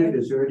seconded.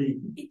 Is there any?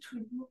 It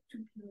will move to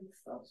be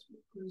enforced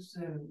because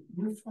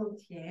New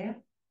Frontier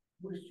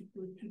was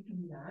supposed to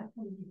do that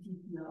and it did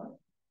not,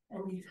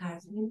 and it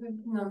has never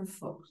been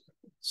enforced.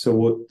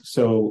 So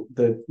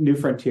the New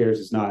Frontiers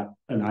is not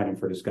an item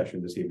for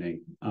discussion this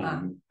evening.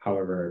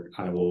 However,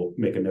 I will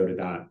make a note of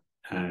that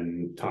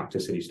and talk to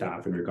city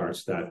staff in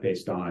regards to that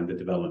based on the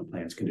development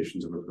plan's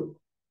conditions of approval.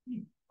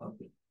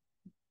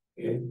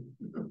 Okay.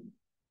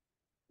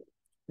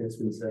 It's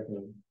been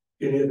seconded.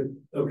 Any other?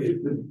 Okay,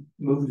 it's been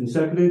moved and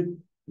seconded.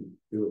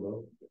 Do a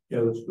vote. Yeah,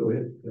 let's go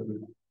ahead.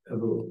 Have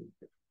a vote.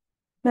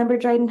 Member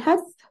Dryden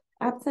Hess,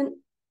 absent.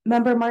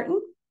 Member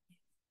Martin?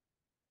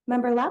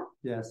 Member Lapp?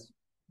 Yes.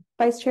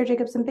 Vice Chair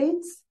Jacobson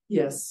Bates?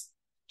 Yes.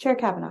 Chair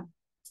Kavanaugh?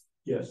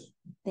 Yes.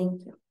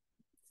 Thank you.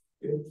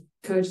 Okay.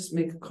 Could I just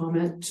make a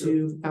comment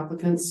to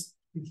applicants?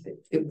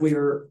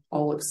 We're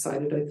all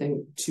excited, I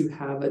think, to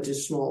have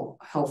additional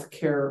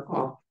healthcare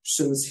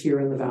options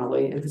here in the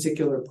Valley, in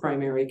particular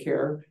primary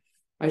care.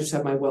 I just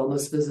had my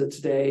wellness visit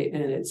today,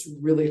 and it's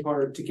really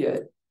hard to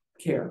get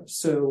care.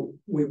 So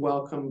we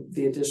welcome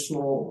the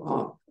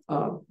additional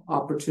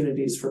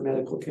opportunities for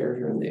medical care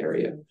here in the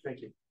area. Thank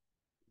you.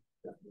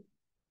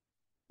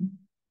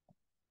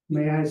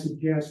 May I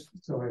suggest?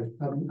 Sorry,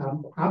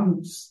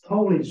 I'm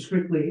totally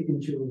strictly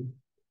into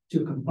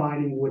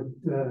combining with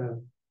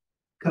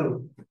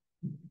code.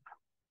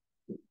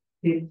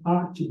 It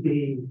ought to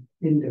be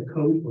in the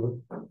code book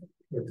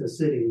of the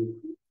city,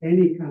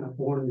 any kind of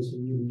ordinance that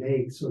you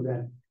make so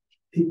that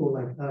people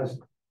like us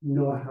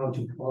know how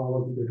to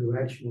follow the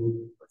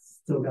direction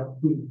so that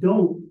we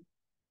don't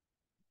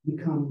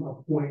become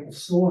a point of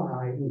sore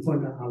eye in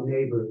front of our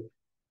neighbor.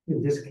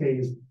 In this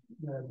case,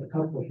 the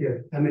couple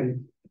here. I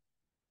mean,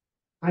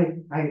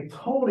 I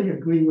totally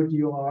agree with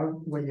you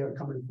all where you're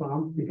coming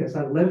from, because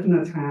I live in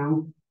a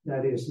town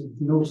that is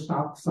no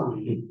stop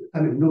sign. I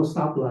mean, no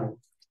stoplight.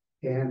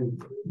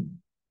 And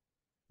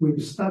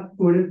we've stuck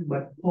with it,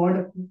 but part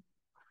of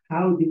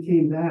how it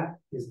became that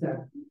is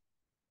that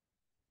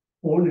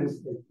ordinance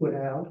is put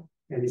out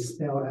and it's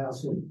spelled out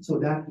so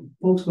that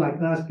folks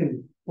like us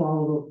can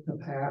follow the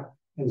path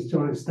and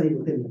try to stay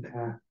within the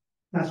path.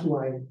 That's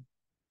why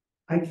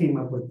I came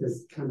up with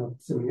this kind of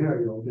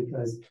scenario,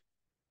 because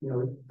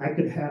I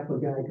could have a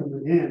guy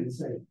coming in and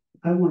say,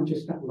 I want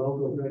just that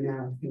logo right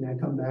now, and I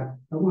come back,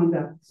 I want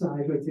that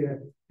size right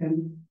there.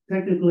 And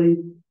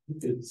technically,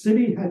 the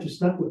city had to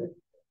stuck with it.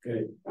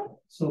 Okay.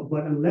 So,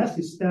 but unless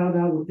it's spelled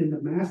out within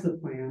the master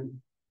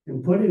plan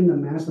and put in the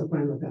master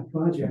plan of that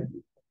project,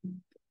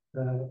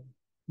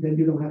 then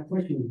you don't have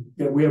questions.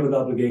 Yeah, we have an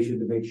obligation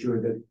to make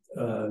sure that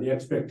the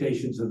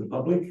expectations of the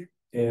public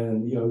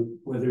and,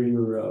 whether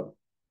you're a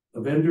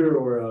vendor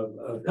or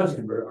a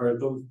customer, or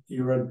those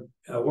you're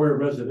or a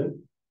resident,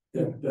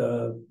 that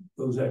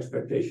those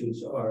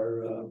expectations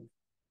are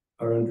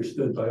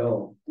understood by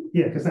all.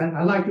 Yeah, because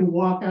I like to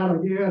walk out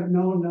of here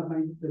knowing that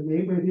the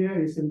neighbor here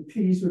is in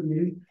peace with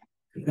me.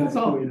 That's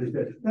all. We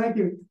understand. Thank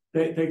you.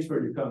 Thanks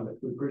for your comment.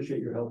 We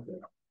appreciate your help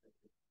there.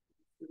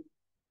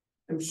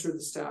 I'm sure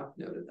the staff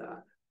noted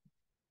that.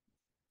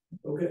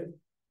 Okay.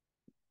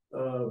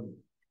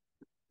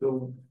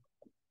 So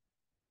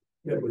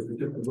yeah, we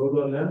took the vote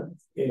on that,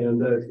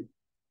 and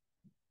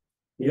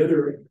the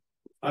other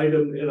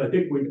item, and I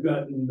think we've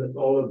gotten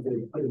all of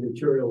the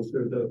materials,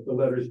 the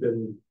letter's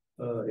been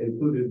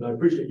included, and I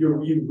appreciate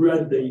you've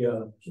read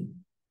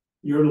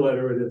your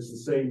letter, and it's the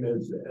same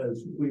as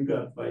we've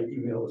got by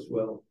email as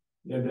well.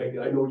 And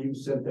I know you did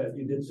send that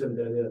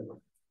in.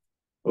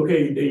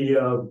 Okay,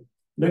 the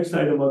next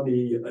item on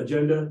the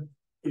agenda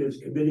is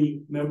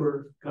committee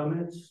member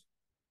comments.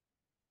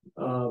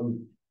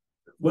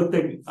 One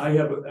thing I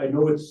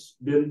know it's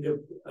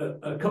been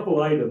a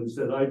couple items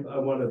that I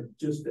want to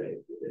just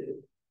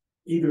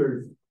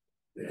either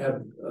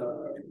have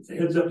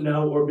heads up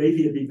now, or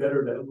maybe it'd be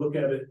better to look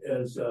at it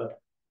as a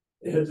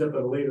heads up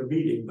at a later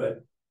meeting,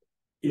 but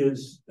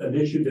is an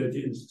issue that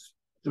is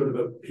sort of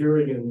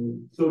appearing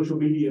in social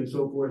media and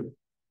so forth.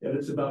 And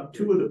it's about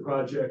two of the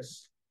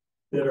projects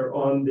that are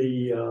on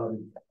the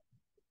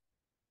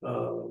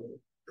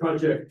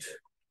current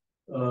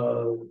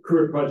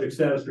project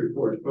status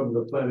report from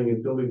the Planning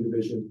and Building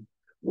Division.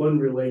 One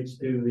relates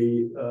to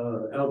the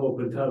Alvo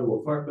Pintado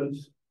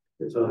Apartments.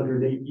 It's a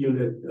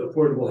 108-unit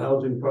affordable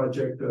housing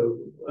project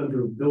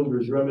under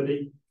Builder's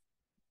Remedy.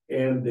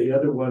 And the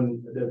other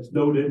one that's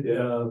noted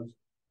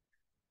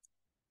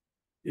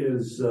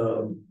is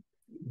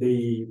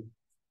the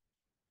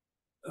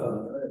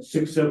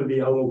 670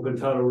 Alvo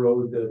Pintado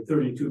Road, the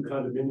 32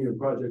 condominium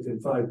project in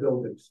 5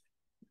 buildings.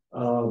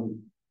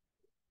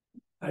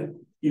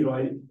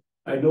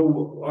 I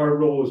know our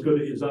role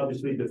is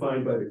obviously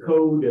defined by the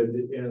code, and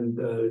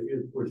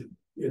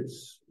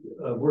it's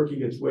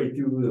working its way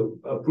through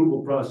the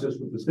approval process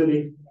with the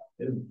city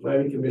and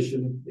planning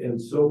commission and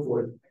so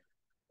forth.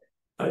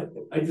 I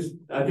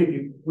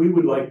think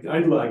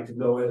I'd like to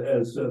know,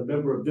 as a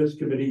member of this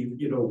committee,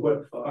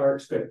 what our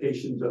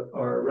expectations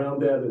are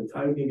around that and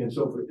timing and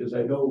so forth, because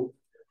I know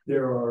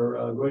there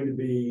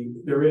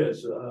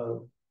is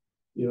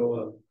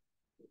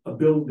a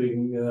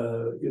building,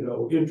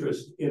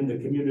 interest in the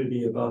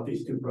community about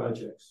these two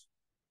projects.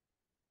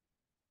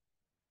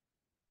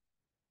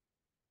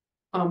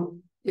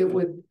 It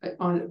would,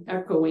 on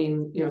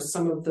echoing,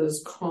 some of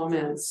those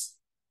comments,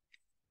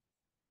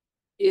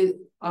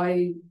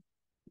 I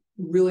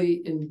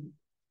really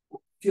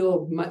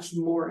feel much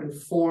more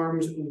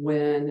informed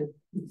when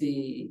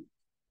the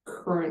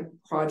current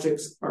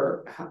projects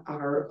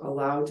are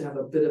allowed to have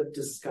a bit of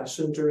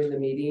discussion during the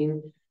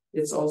meeting.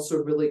 It's also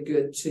really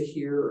good to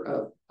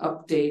hear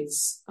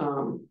updates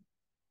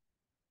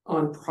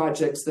on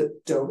projects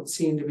that don't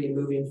seem to be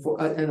moving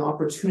forward, an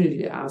opportunity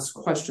to ask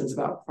questions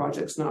about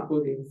projects not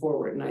moving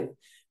forward. And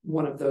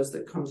one of those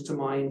that comes to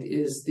mind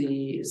is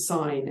the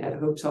sign at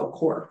Hotel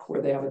Cork,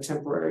 where they have a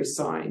temporary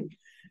sign.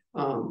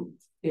 And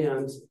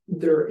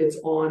it's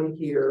on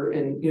here,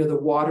 and the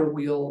water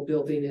wheel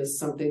building is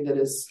something that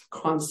is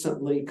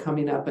constantly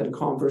coming up in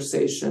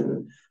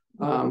conversation.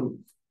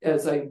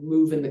 As I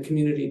move in the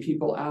community,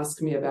 people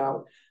ask me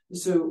about.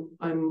 So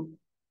I'm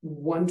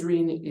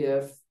wondering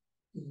if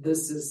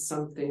this is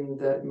something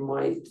that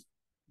might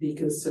be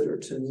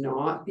considered to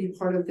not be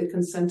part of the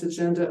consent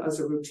agenda as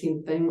a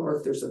routine thing, or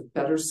if there's a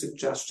better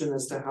suggestion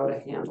as to how to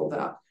handle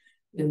that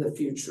in the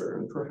future.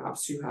 And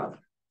perhaps you have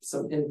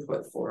some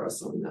input for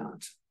us on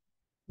that.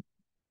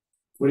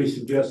 What do you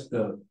suggest,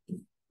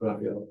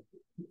 Raphael?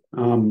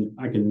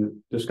 I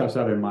can discuss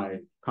that in my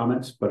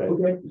comments, but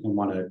okay. I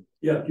want to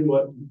if you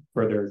want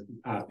further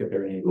ask if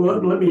there are any.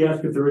 Well, let me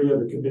ask if there are any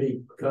other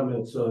committee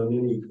comments on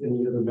any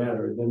other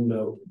matter, and then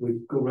we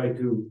go right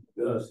to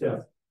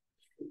staff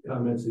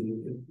comments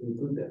and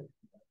include that.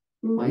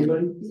 My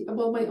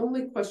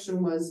only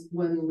question was,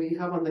 when we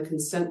have on the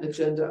consent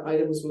agenda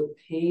items with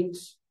paint,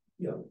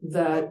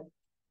 that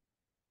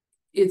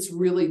it's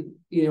really,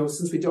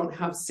 since we don't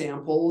have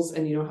samples,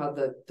 and how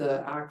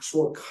the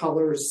actual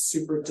color is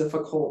super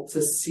difficult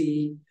to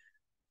see.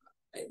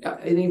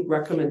 Any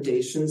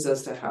recommendations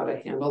as to how to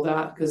handle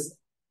that? Because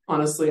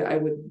honestly, I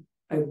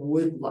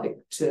would like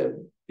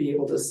to be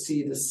able to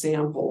see the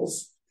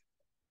samples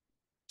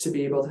to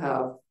be able to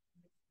have,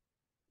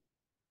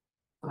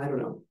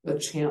 a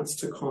chance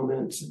to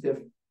comment if,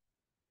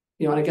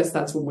 and I guess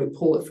that's when we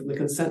pull it from the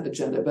consent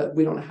agenda, but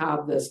we don't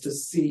have this to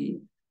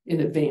see in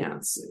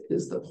advance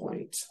is the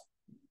point.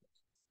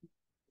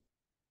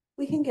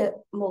 We can get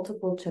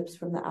multiple chips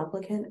from the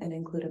applicant and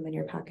include them in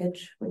your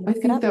package. I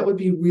think that would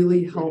be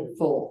really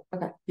helpful.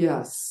 Okay.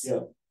 Yes.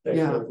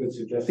 Yeah. Good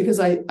suggestion. Because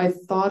I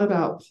thought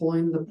about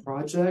pulling the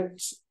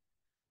project,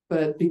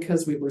 but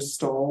because we were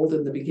stalled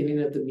in the beginning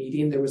of the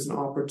meeting, there was an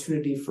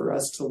opportunity for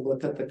us to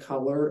look at the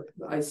color.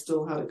 I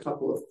still had a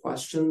couple of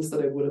questions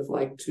that I would have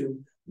liked to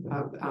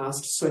have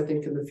asked. So I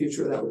think in the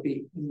future that would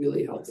be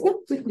really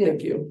helpful. Yep,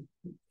 Thank you.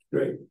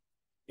 Great.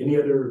 Any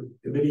other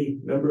committee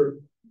member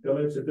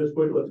comments at this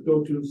point? Let's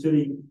go to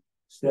city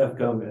staff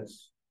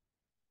comments.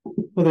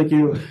 Well, thank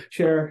you,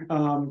 Chair.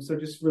 So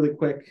just really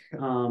quick,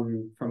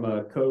 from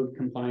a code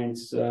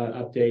compliance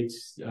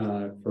updates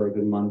for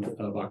the month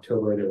of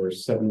October, there were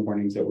 7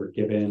 warnings that were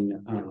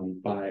given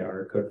by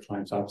our code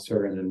compliance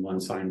officer, and then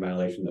 1 sign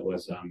violation that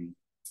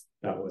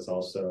was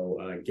also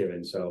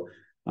given. So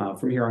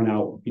From here on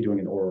out, we'll be doing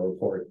an oral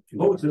report.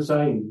 Oh, it's a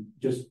sign,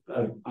 just,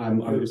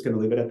 I'm just going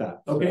to leave it at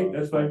that. okay, So,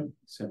 that's fine.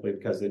 Simply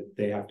because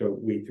they have to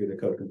weed through the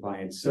code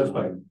compliance. That's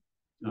fine.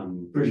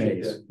 Appreciate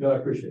maze. that. No, I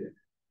appreciate it.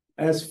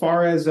 As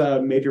far as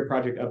major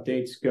project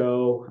updates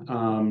go,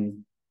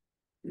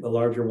 the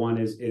larger one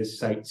is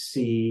Site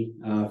C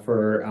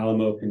for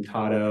Alamo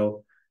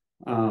Pintado.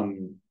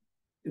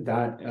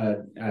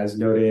 That, as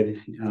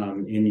noted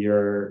in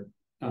your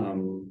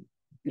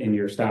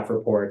staff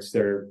reports,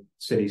 their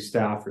city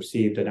staff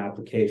received an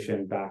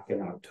application back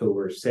in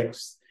October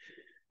 6th.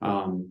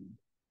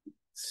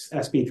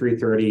 SB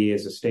 330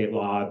 is a state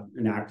law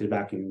enacted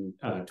back in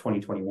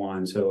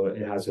 2021, so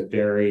it has a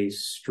very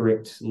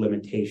strict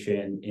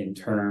limitation in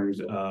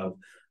terms of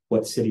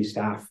what city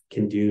staff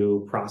can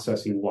do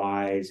processing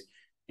wise,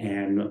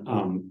 and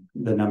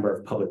the number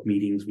of public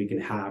meetings we can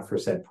have for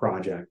said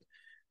project.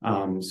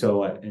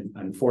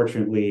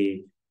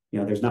 Unfortunately,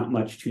 there's not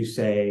much to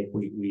say.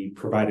 We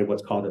provided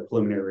what's called a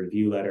preliminary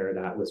review letter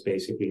that was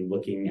basically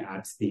looking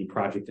at the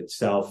project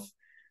itself,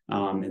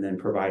 and then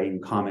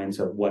providing comments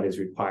of what is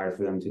required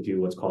for them to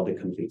do what's called a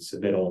complete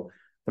submittal.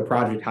 The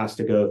project has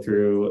to go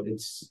through,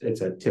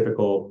 it's a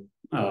typical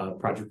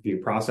project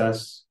review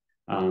process,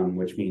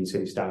 which means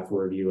city staff will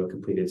review a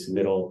completed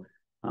submittal.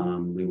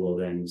 We will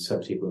then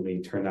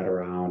subsequently turn that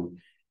around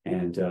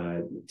and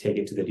take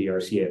it to the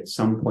DRC at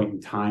some point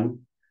in time.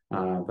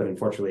 But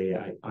unfortunately,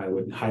 I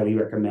would highly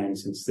recommend,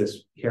 since this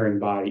is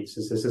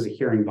a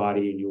hearing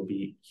body and you will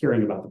be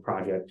hearing about the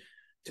project,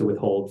 to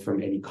withhold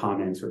from any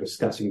comments or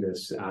discussing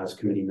this as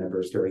committee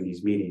members during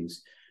these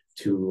meetings,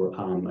 to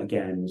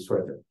again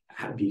sort of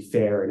be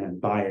fair and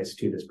unbiased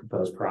to this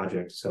proposed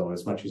project. So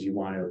as much as you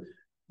want to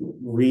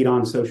read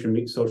on social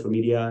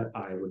media,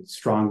 I would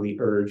strongly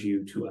urge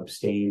you to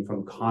abstain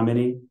from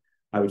commenting.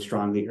 I would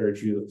strongly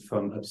urge you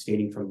from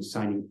abstaining from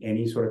signing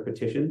any sort of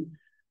petition.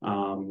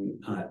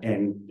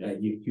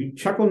 You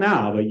chuckle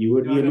now, but you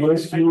would be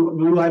amazed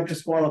who I've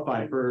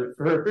disqualified for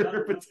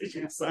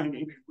petition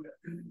signing.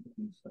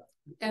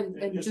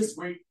 And just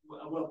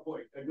well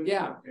point.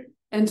 Yeah.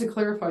 And to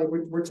clarify,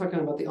 we're talking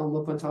about the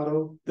Alamo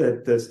Pintado.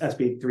 The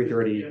SB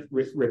 330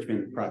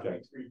 Richmond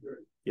project.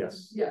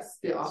 Yes. Yes.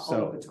 The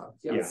Alamo Pintado.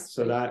 Yes. Yeah.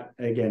 So that,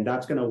 again,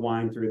 that's going to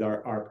wind through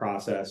our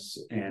process,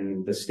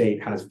 and the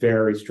state has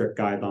very strict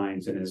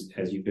guidelines. And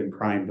as you've been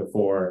primed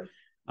before,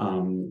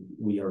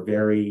 we are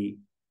very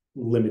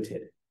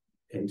limited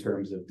in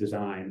terms of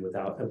design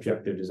without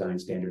objective design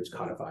standards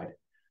codified.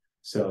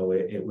 So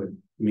it would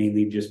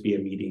mainly just be a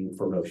meeting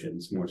for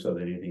motions, more so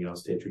than anything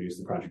else, to introduce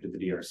the project to the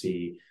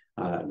DRC,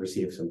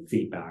 receive some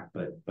feedback,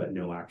 but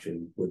no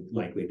action would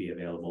likely be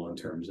available in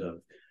terms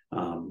of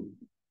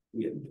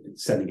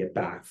sending it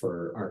back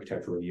for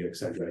architectural review, et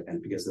cetera,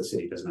 and because the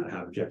city does not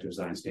have objective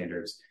design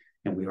standards.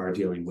 And we are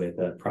dealing with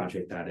a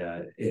project that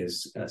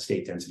is a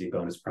state density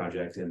bonus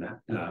project in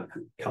the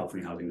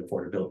California Housing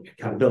Affordability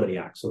Accountability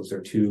Act. So those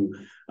are two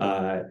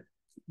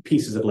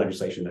pieces of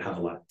legislation that have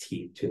a lot of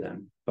teeth to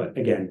them. But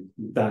again,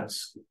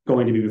 that's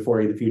going to be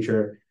before you in the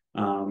future.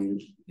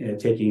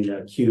 Taking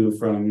a cue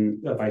from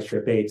Vice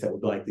Chair Bates, that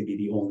would likely be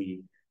the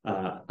only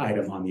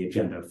item on the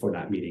agenda for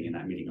that meeting and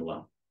that meeting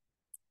alone.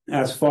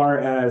 As far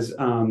as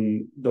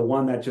the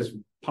one that just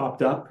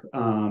popped up,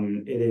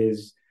 it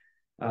is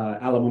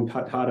Alamo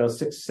Pintado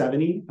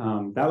 670.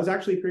 That was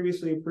actually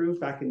previously approved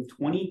back in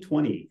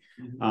 2020.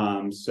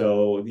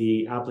 So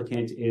the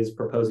applicant is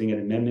proposing an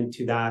amendment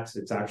to that.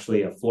 It's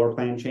actually a floor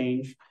plan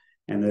change,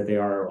 and that they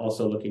are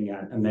also looking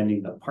at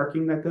amending the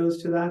parking that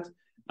goes to that.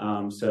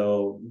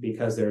 So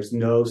because there's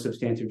no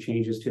substantive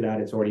changes to that,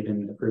 it's already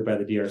been approved by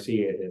the DRC.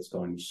 It's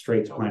going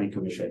straight to Planning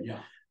Commission. Yeah.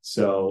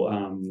 So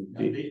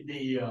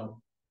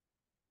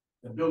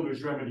the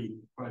Builder's Remedy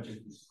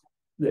project is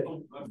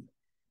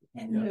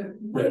And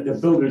the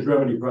Builder's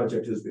Remedy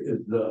project is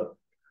the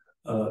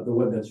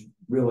one that's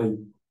really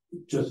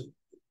just.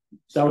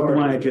 That was the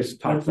one I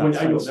just talked about.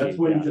 I know that's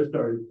what you just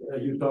started.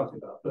 You talked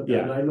about, but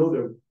yeah, I know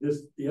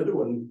the other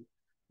one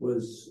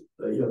was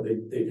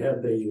they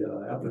had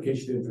the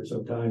application in for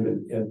some time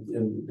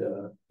and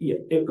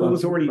it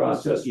was already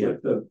processed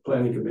with the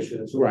Planning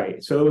Commission.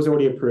 Right, so it was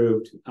already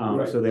approved.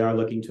 Right. So they are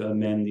looking to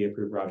amend the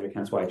approved project,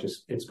 hence why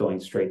it's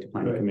going straight to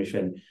Planning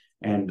Commission.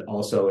 And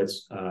also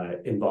it's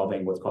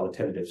involving what's called a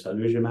tentative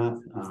subdivision map.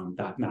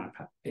 That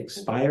map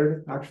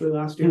expired actually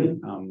last year.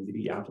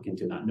 The applicant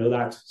did not know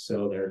that,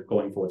 so they're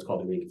going for what's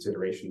called a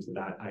reconsideration to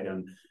that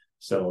item.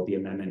 So the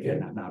amendment in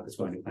that map is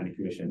going to Planning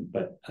Commission.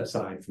 But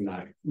aside from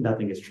that,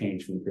 nothing has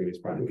changed from the previous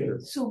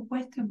project. So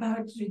what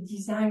about the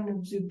design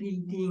of the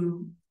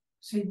building?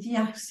 The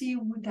DRC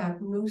would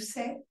have no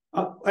say?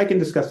 I can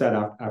discuss that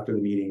after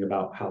the meeting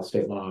about how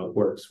state law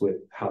works with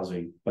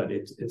housing, but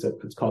it's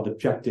called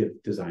objective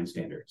design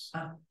standards.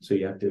 So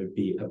you have to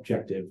be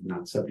objective,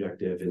 not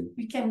subjective. And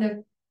we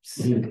can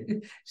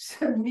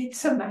submit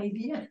some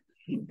idea.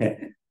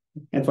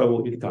 That's why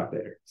we can talk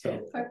later. So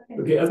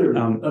okay,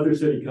 other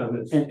city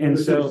comments and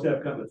so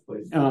staff comments,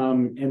 please.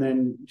 And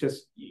then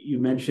just you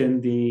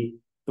mentioned the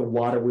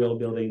water wheel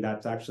building.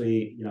 That's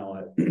actually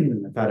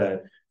I've had a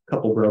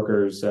couple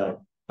brokers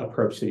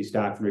approached city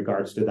staff in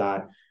regards to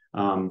that.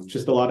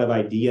 Just a lot of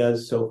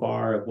ideas so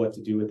far of what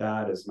to do with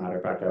that. As a matter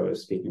of fact, I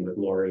was speaking with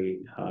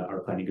Lori, our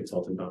planning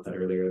consultant, about that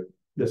earlier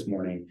this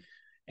morning.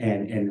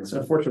 And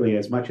so unfortunately,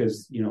 as much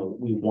as, you know,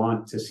 we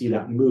want to see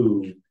that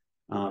move,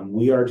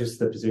 we are just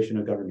the position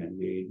of government.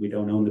 We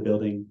don't own the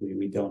building.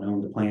 We don't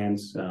own the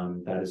plans.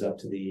 That is up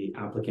to the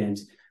applicant.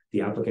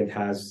 The applicant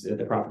has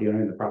the property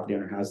owner, and the property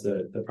owner has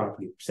the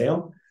property for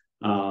sale.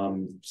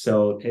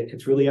 So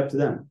it's really up to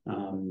them.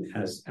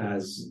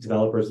 As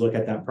developers look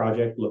at that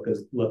project, look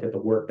at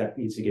the work that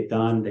needs to get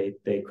done,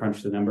 they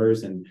crunch the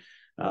numbers, and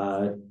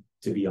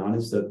to be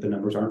honest, the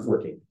numbers aren't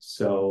working.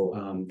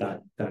 So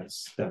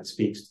that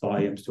speaks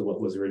volumes to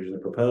what was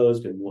originally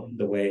proposed and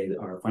the way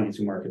our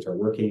financing markets are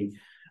working.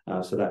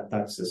 So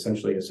that's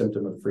essentially a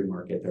symptom of the free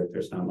market.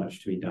 There's not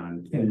much to be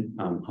done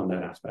on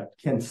that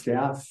aspect. Can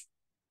staff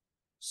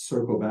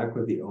circle back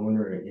with the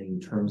owner in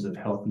terms of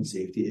health and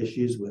safety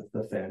issues with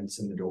the fence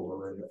and the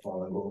door and the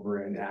falling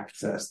over and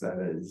access that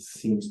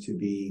seems to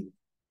be,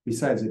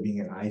 besides it being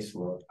an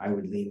eyesore, I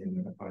would lean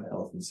in on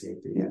health and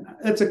safety. Yeah,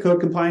 it's a code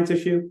compliance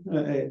issue,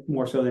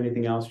 more so than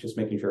anything else, just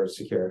making sure it's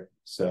secure.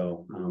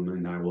 So,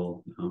 and I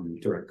will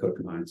direct code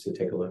compliance to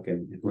take a look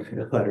and write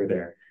a letter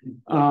there.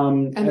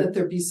 And that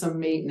there be some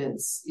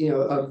maintenance, you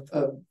know,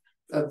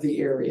 of the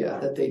area,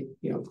 that they,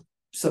 you know,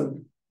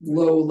 some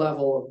low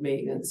level of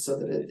maintenance so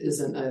that it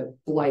isn't a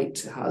blight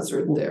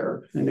hazard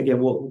there. And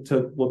again, we'll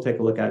take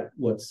a look at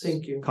what's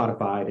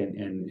codified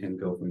and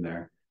go from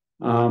there.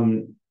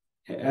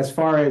 As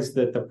far as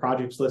the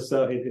projects list,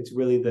 though, it's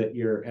really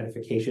your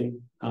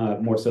edification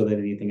more so than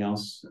anything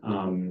else.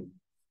 I'm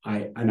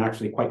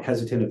actually quite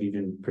hesitant of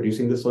even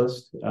producing this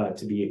list,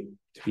 to be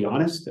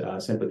honest,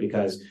 simply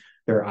because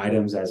there are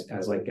items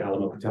as like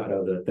Alamo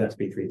Potato, the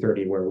SB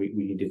 330, where we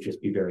need to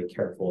just be very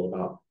careful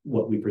about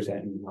what we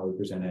present and how we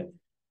present it,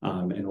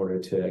 in order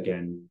to,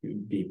 again,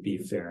 be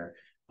fair.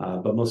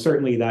 But most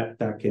certainly that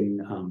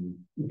can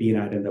be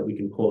an item that we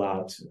can pull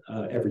out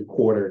every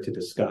quarter to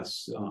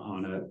discuss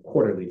on a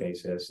quarterly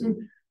basis. And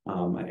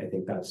I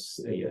think that's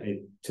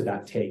to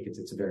that take,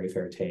 it's a very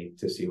fair take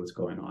to see what's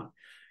going on.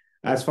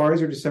 As far as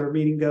your December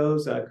meeting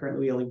goes,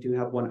 currently we only do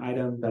have one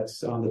item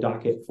that's on the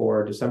docket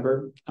for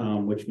December,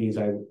 which means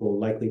I will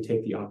likely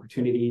take the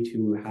opportunity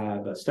to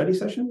have a study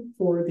session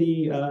for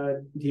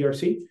the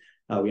DRC.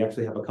 We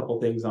actually have a couple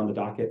things on the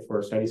docket for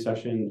a study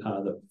session.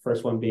 The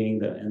first one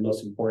being and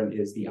most important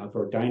is the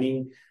outdoor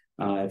dining.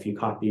 If you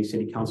caught the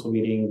city council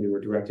meeting, we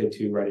were directed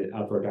to write an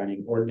outdoor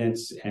dining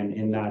ordinance. And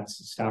in that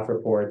staff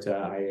report,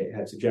 I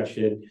had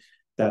suggested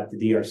that the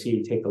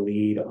DRC take the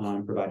lead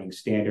on providing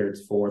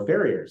standards for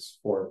barriers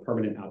for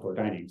permanent outdoor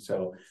dining.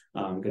 So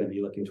I'm going to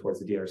be looking towards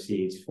the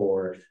DRCs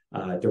for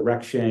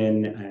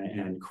direction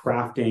and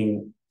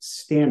crafting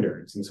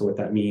standards. And so what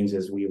that means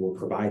is we will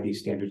provide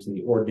these standards in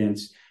the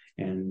ordinance,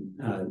 and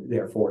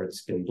therefore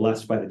it's been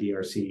blessed by the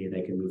DRC, and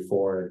they can move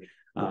forward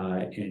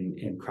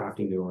in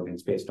crafting the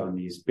ordinance based on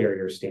these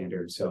barrier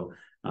standards. So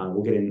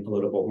we'll get in a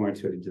little bit more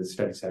into it into the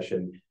study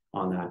session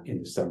on that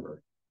in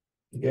December.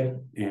 Okay.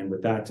 And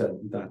with that,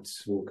 that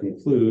will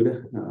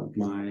conclude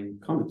my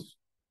comments.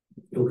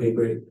 Okay,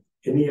 great.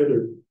 Any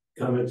other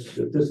comments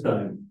at this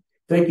time?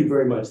 Thank you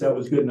very much. That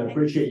was good, and I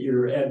appreciate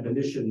your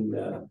admonition,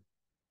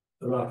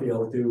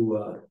 Raphael,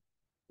 to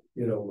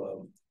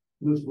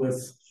loose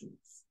lists.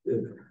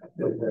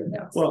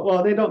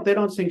 Well, they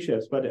don't sink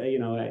ships, but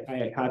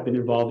I have been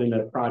involved in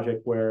a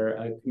project where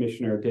a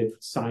commissioner did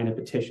sign a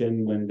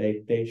petition when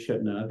they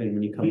shouldn't have, and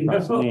when you come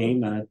across a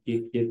name,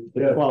 you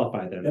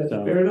qualify them. That's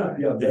fair enough.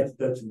 Yeah,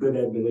 that's a good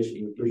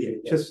admonition.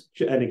 Appreciate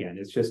that. And again,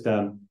 it's just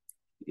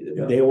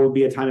there will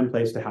be a time and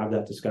place to have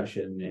that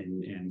discussion,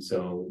 and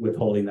so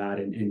withholding that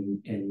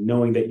and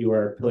knowing that you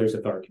are pillars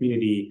of our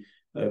community,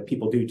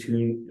 people do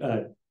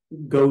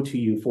go to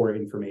you for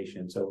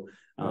information. So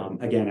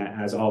again,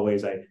 as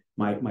always,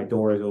 my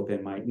door is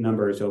open, my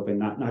number is open,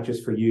 not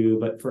just for you,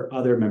 but for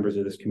other members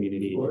of this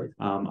community.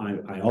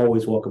 I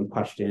always welcome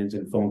questions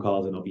and phone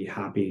calls, and I'll be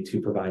happy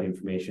to provide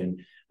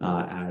information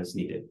as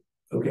needed.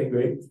 Okay,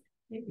 great.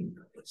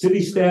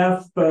 City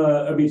staff,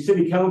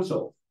 city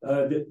council,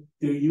 do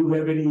you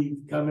have any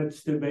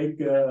comments to make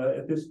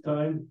at this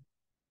time?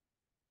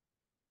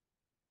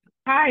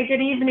 Hi,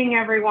 good evening,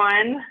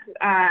 everyone.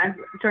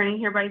 Joining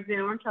here by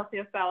Zoom, I'm Chelsea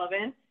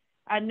O'Sullivan.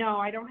 No,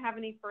 I don't have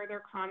any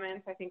further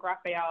comments. I think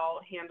Raphael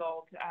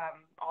handled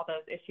all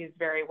those issues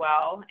very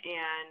well.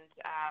 And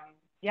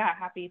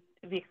happy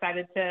to be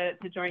excited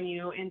to join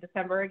you in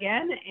December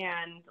again.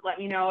 And let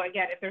me know,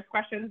 again, if there's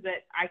questions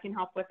that I can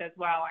help with as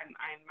well.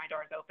 My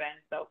door's open,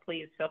 so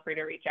please feel free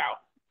to reach out.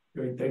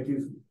 Great, thank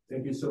you.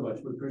 Thank you so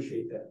much. We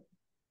appreciate that.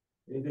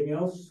 Anything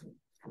else?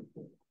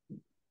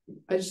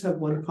 I just have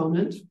one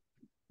comment.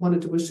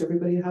 Wanted to wish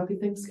everybody a happy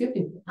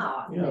Thanksgiving.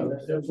 Yeah,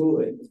 that's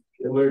absolutely.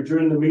 And we're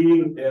adjourning the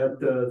meeting at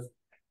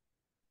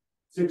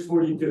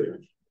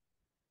 6:42.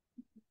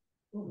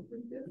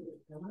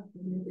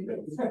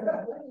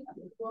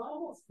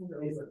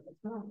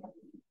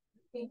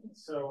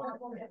 So